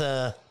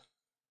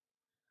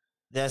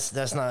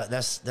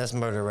 that's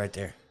murder right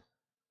there.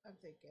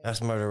 That's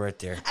murder right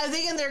there. I'm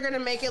thinking they're gonna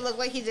make it look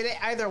like he did it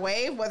either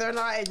way, whether or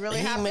not it really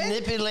He happened.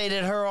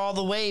 manipulated her all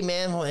the way,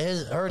 man.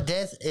 Her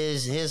death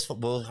is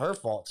her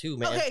fault too,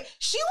 man. Okay,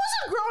 she was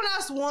a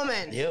grown-ass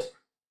woman. Yep.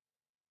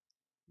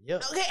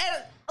 Okay,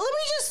 and let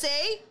me just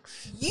say,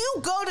 you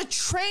go to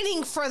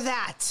training for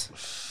that.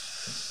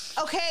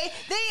 Okay?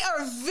 They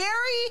are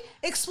very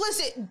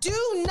explicit. Do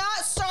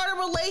not start a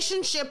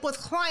relationship with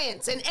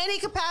clients in any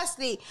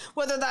capacity,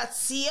 whether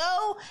that's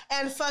CO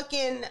and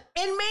fucking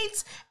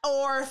inmates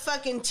or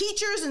fucking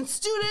teachers and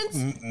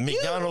students.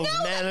 McDonald's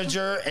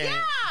manager and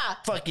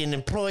fucking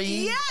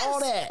employee. Yes. All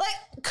that.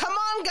 Like, come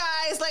on,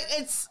 guys. Like,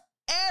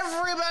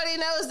 everybody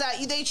knows that.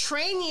 They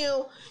train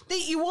you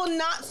that you will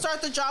not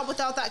start the job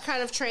without that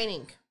kind of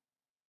training.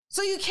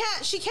 So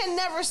she can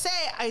never say,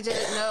 I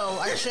didn't know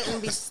I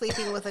shouldn't be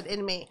sleeping with an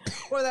inmate,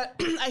 or that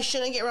I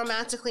shouldn't get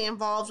romantically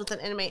involved with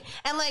an inmate.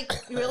 And like,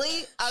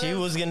 really? She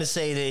was going to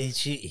say that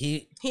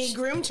he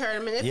groomed her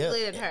and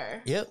manipulated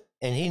her. Yep.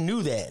 And he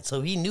knew that. So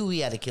he knew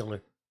he had to kill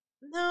her.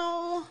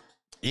 No.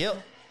 Yep.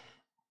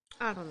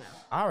 I don't know.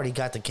 I already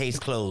got the case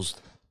closed.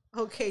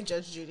 Okay,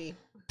 Judge Judy.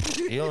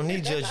 You don't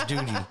need Judge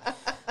Judy. I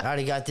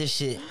already got this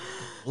shit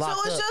locked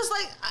up. So it's just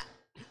like,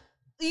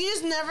 you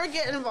just never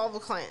get involved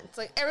with clients.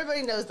 Like,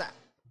 everybody knows that.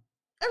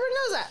 Everyone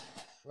knows that.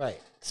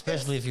 Right.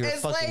 Especially if you're a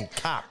fucking like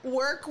cop.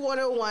 Work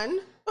 101.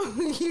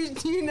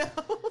 you know?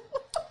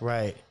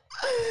 Right.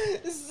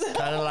 So,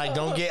 Kind of like,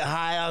 don't get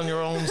high on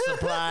your own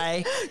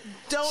supply.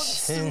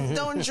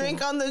 don't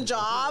drink on the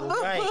job.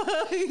 Right.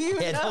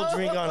 Yeah, don't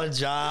drink on a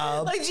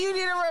job. Like, do you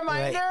need a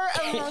reminder?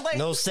 Right. Of, like,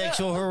 no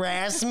sexual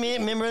harassment.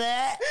 Remember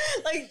that?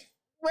 Like,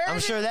 where I'm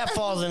sure that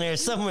falls in there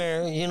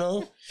somewhere,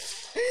 So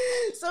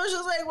it's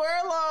just like,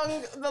 where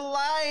along the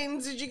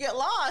lines did you get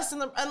lost?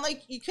 And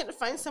like, you couldn't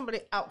find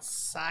somebody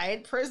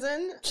outside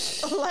prison?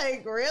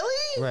 Like,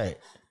 really? Right.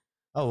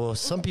 Oh, well,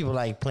 some people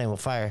like playing with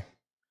fire.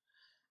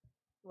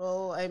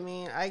 Well, I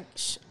mean,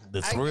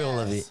 The thrill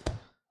of it.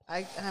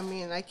 I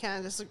mean, I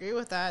can't disagree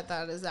with that.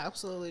 That is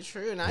absolutely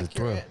true and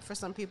accurate for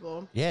some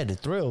people. Yeah, the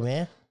thrill,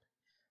 man,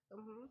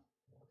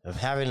 of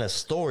having a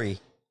story.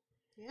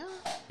 Yeah.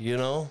 You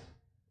know,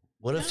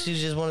 what if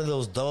she's just one of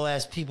those dull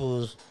ass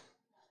people?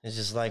 It's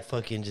just like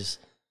fucking just,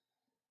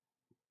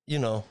 you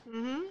know,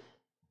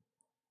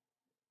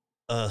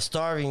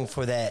 starving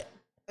for that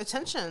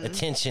attention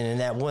in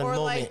that one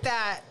moment, like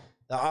that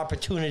the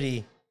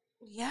opportunity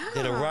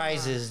that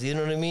arises. You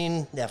know what I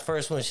mean? That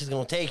first one, she's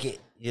gonna take it.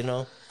 You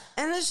know.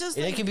 And it's just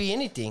and it could be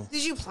anything.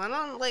 Did you plan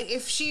on, like,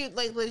 if she,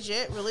 like,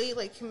 legit really,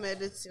 like,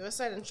 committed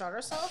suicide and shot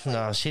herself? Like,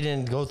 no, she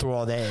didn't go through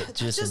all that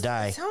just to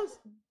die.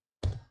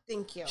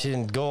 Thank you. She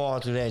didn't go all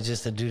through that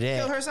just to do that.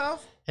 Kill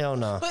herself? Hell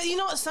no. But you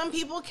know what? Some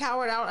people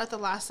cowered out at the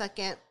last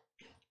second.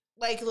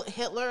 Like,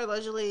 Hitler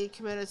allegedly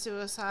committed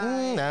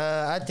suicide.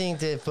 Nah, I think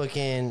that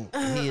fucking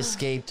he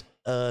escaped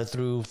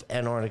through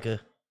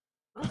Antarctica.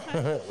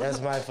 Okay. That's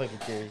my fucking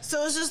theory.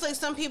 So it's just, like,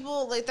 some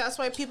people, like, that's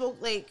why people,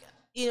 like...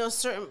 You know,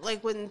 certain,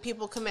 like, when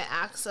people commit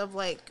acts of,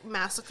 like,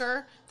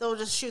 massacre, they'll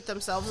just shoot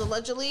themselves,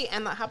 allegedly,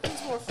 and that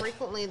happens more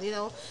frequently, you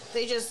know?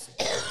 They just...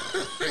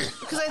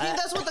 Because I think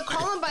that's what the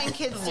Columbine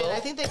kids did. I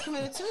think they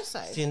committed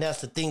suicide. See, and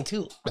that's the thing,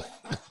 too.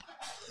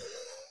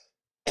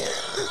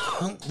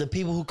 The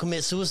people who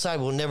commit suicide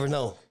will never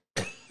know.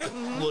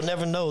 We'll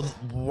never know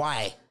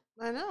why.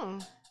 I know.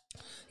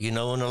 You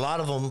know, and a lot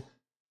of them,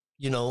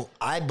 you know,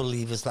 I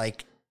believe it's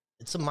like,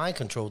 it's a mind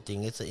control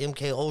thing. It's an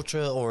MK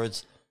Ultra, or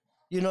it's...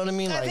 You know what I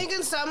mean? I think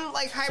in some,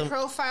 like,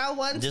 high-profile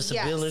ones,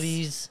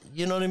 disabilities, yes.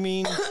 You know what I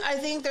mean? I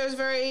think there's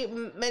very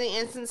many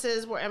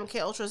instances where MK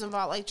Ultra is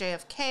involved, like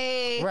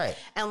JFK. Right.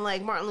 And,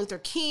 like, Martin Luther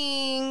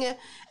King.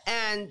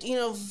 And, you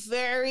know,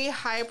 very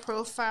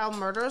high-profile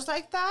murders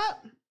like that.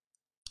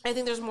 I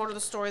think there's more to the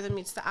story than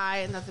meets the eye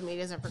and that the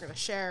media is ever going to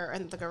share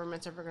and that the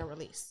government's ever going to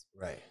release.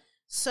 Right.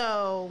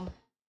 So,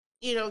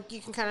 you know, you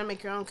can kind of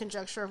make your own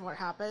conjecture of what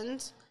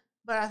happened.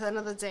 But at the end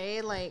of the day,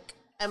 like...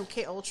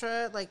 MK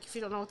Ultra, like, if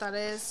you don't know what that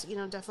is, you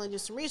know, definitely do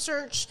some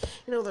research.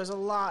 You know, there's a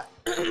lot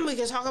we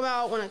can talk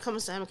about when it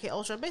comes to MK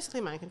Ultra. Basically,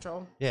 mind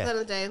control. Yeah. At the end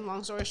of the day,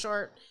 long story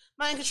short,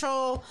 mind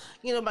control.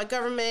 You know, by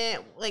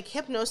government, like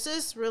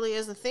hypnosis really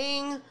is a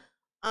thing.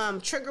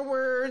 Trigger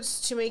words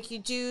to make you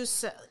do.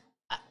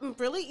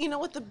 Really, you know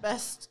what the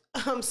best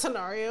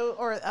scenario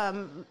or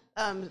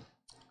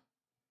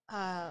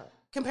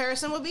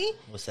comparison would be?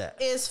 What's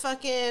that? Is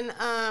fucking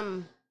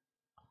oh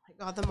my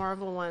god, the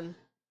Marvel one.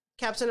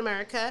 Captain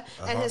America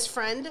and his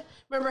friend.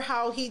 Remember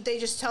how they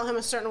just tell him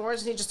a certain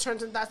words and he just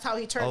turns, and that's how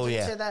he turns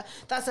into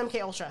that's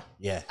MK Ultra.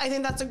 Yeah. I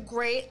think that's a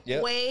great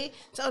way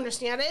to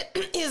understand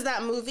it is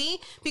that movie,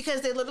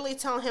 because they literally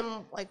tell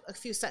him like a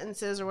few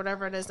sentences or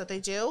whatever it is that they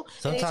do.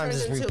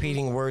 Sometimes it's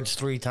repeating words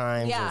 3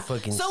 times. Yeah. Or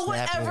fucking so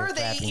whatever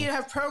you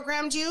have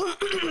programmed you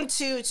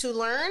to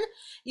learn,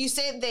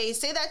 they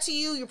say that to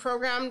you, you're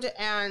programmed,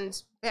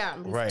 and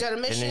bam, you've done a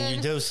mission. And then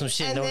you do some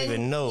shit you don't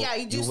even know. Yeah,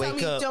 you do something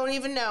you don't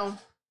even know.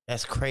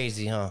 That's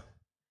crazy, huh?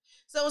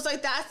 So it's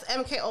like, that's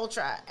MK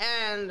Ultra.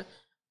 And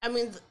I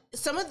mean,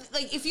 some of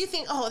like, if you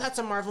think, oh, that's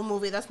a Marvel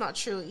movie, that's not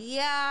true.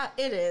 Yeah,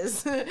 it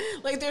is.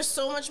 Like, there's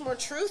so much more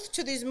truth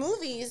to these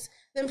movies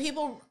than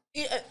people.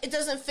 It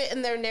doesn't fit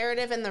in their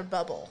narrative and their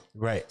bubble.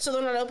 Right. So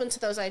they're not open to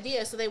those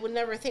ideas. So they would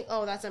never think,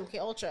 oh, that's MK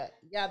Ultra.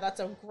 Yeah, that's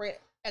a great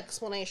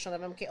explanation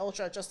of MK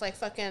Ultra. Just like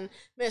fucking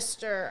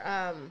Mr.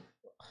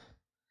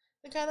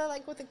 The guy that,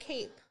 like, with the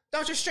cape,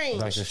 Doctor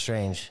Strange. Doctor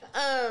Strange.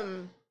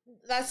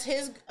 That's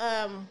his,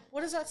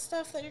 what is that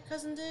stuff that your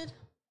cousin did?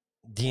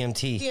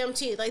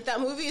 DMT. Like, that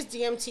movie is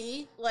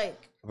DMT.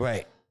 Like,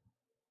 right.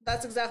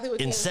 That's exactly what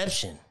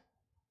Inception.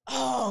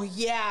 Oh,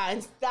 yeah.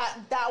 And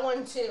that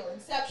one, too.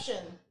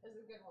 Inception is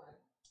a good one.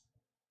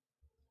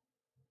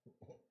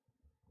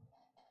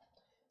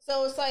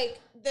 So it's like,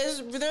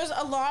 there's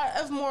a lot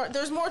of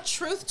there's more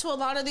truth to a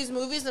lot of these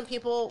movies than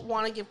people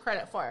want to give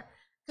credit for,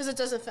 because it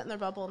doesn't fit in their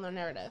bubble and their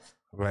narrative.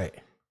 Right.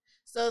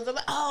 So they're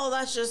like, oh,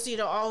 that's just, you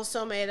know, all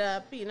so made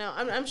up. You know,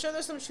 I'm sure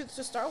there's some truth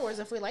to Star Wars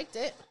if we liked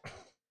it.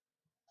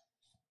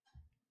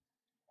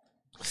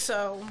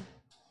 So,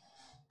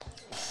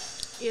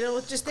 you know,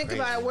 just think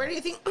about it. Where do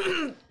you think,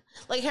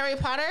 like Harry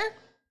Potter?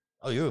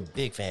 Oh, you're a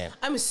big fan.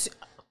 I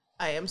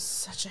am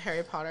such a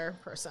Harry Potter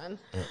person.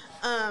 Yeah.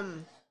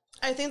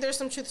 I think there's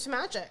some truth to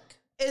magic.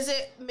 Is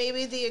it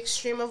maybe the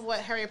extreme of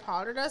what Harry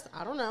Potter does?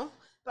 I don't know.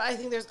 But I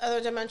think there's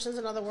other dimensions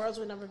and other worlds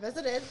we never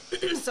visited.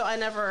 So I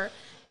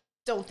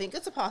don't think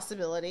it's a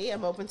possibility.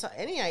 I'm open to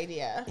any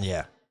idea.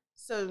 Yeah.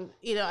 So,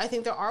 you know, I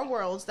think there are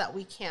worlds that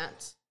we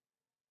can't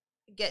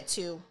get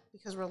to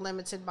because we're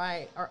limited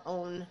by our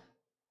own,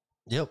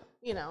 you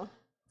know,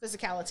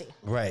 physicality.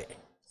 Right.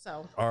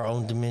 So. Our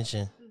own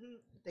dimension. Mm-hmm.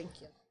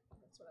 Thank you.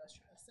 That's what I was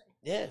trying to say.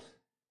 Yeah.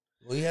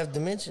 Well, you have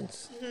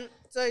dimensions. Mm-hmm.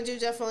 So I do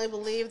definitely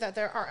believe that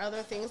there are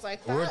other things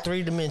like that. We're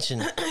 3-dimension.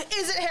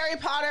 Is it Harry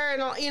Potter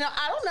and all? You know,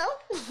 I don't know.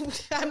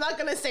 I'm not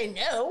gonna say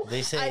no.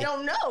 They say I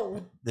don't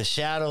know. The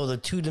shadow, the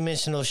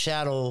 2-dimensional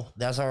shadow.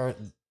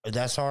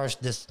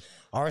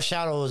 Our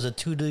shadow is a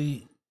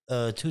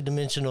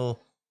 2-dimensional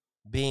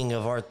being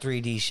of our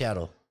 3D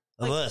shadow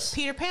of us.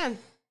 Peter Pan.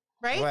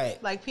 right?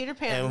 Right. Like Peter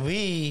Pan. And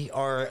we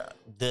are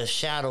the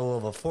shadow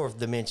of a fourth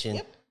dimension.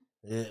 Yep.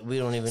 We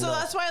don't even know. So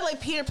that's why,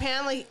 like, Peter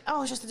Pan, like,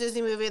 oh, it's just a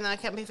Disney movie and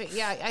that can't be fake.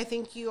 Yeah, I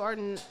think you are.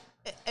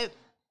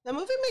 The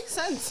movie makes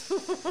sense.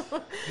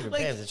 Peter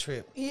like, Pan's a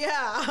trip.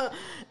 Yeah.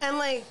 And,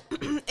 like,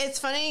 it's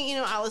funny, you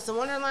know, Alice in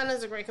Wonderland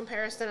is a great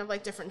comparison of,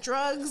 like, different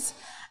drugs.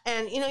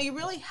 And, you know, you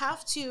really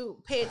have to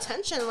pay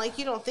attention. Like,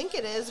 you don't think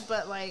it is,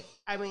 but, like,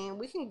 I mean,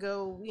 we can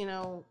go, you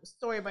know,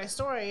 story by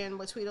story and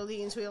with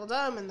Tweedledee and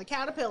Tweedledum and the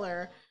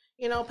caterpillar.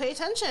 You know, pay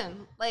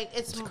attention. Like,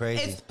 it's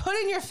crazy. It's put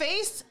in your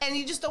face, and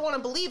you just don't want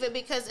to believe it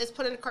because it's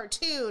put in a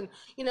cartoon.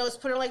 You know, it's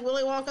put in, like,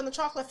 Willy Wonka and the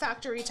Chocolate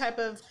Factory type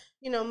of,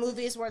 you know,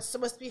 movies where it's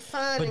supposed to be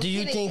fun. But do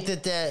you think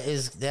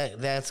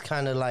that's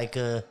kind of like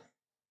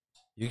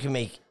you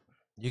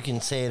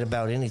can say it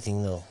about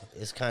anything, though?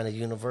 It's kind of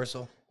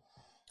universal?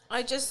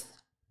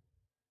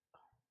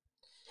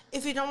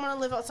 If you don't want to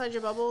live outside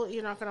your bubble,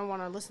 you're not going to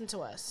want to listen to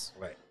us.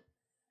 Right.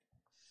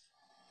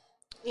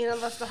 You know,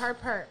 that's the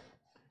hard part.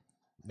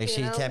 Make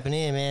sure you're tapping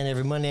in, man,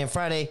 every Monday and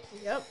Friday.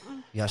 Yep.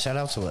 You got shout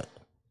outs or what?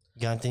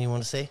 You got anything you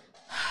want to say?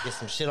 Get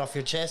some shit off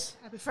your chest?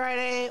 Happy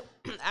Friday.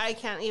 I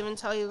can't even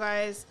tell you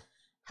guys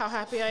how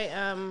happy I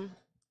am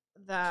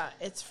that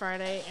it's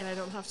Friday and I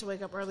don't have to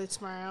wake up early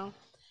tomorrow.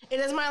 It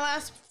is my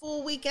last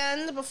full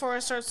weekend before I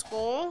start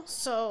school,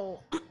 so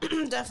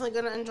definitely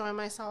going to enjoy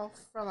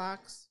myself,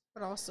 relax,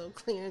 but also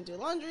clean and do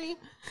laundry.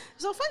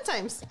 So fun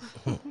times.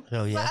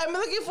 Hell yeah. But I'm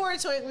looking forward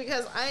to it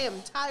because I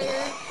am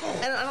tired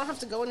and I don't have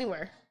to go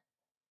anywhere.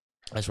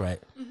 That's right.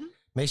 Mm-hmm.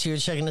 Make sure you're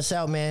checking us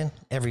out, man.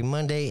 Every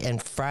Monday and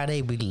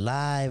Friday, we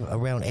live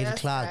around 8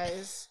 o'clock.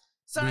 Guys.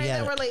 Sorry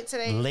that we're late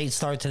today. Late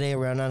start today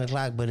around 9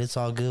 o'clock, but it's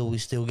all good. We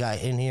still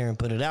got in here and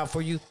put it out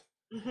for you.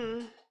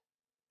 Mm-hmm.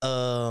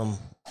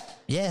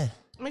 Yeah.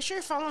 Make sure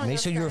you're following us. Make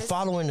sure you're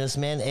following us,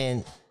 man,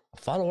 and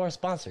follow our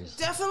sponsors.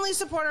 Definitely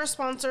support our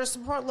sponsors.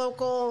 Support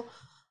local.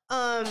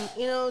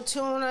 You know,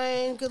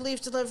 209 Good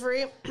Leaf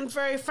Delivery.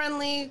 Very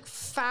friendly,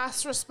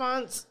 fast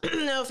response.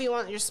 You know, if you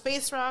want your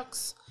space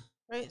rocks.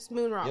 Right? It's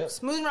Moon Rocks.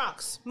 Yep. Moon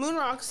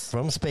Rocks.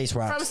 From Space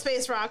Rocks. From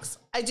Space Rocks.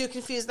 I do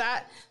confuse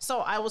that.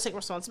 So I will take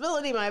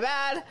responsibility. My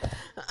bad.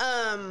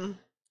 And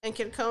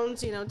Kid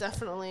Cones, you know,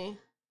 definitely.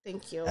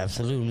 Thank you.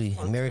 Absolutely.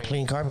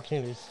 AmeriClean Carpet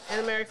Cleaners.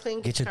 And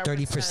AmeriClean. Get your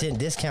 30%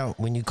 discount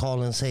when you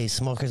call and say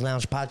Smokers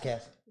Lounge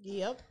Podcast.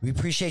 Yep. We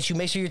appreciate you.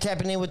 Make sure you're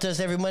tapping in with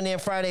us every Monday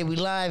and Friday. We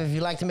live. If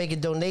you'd like to make a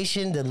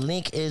donation, the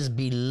link is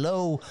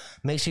below.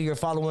 Make sure you're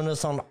following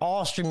us on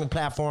all streaming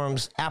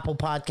platforms, Apple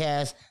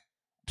Podcasts,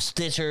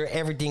 Stitcher,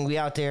 everything. We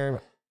out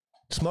there.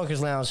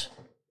 Smokers Lounge.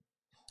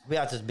 We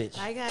out this bitch.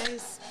 Bye,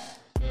 guys.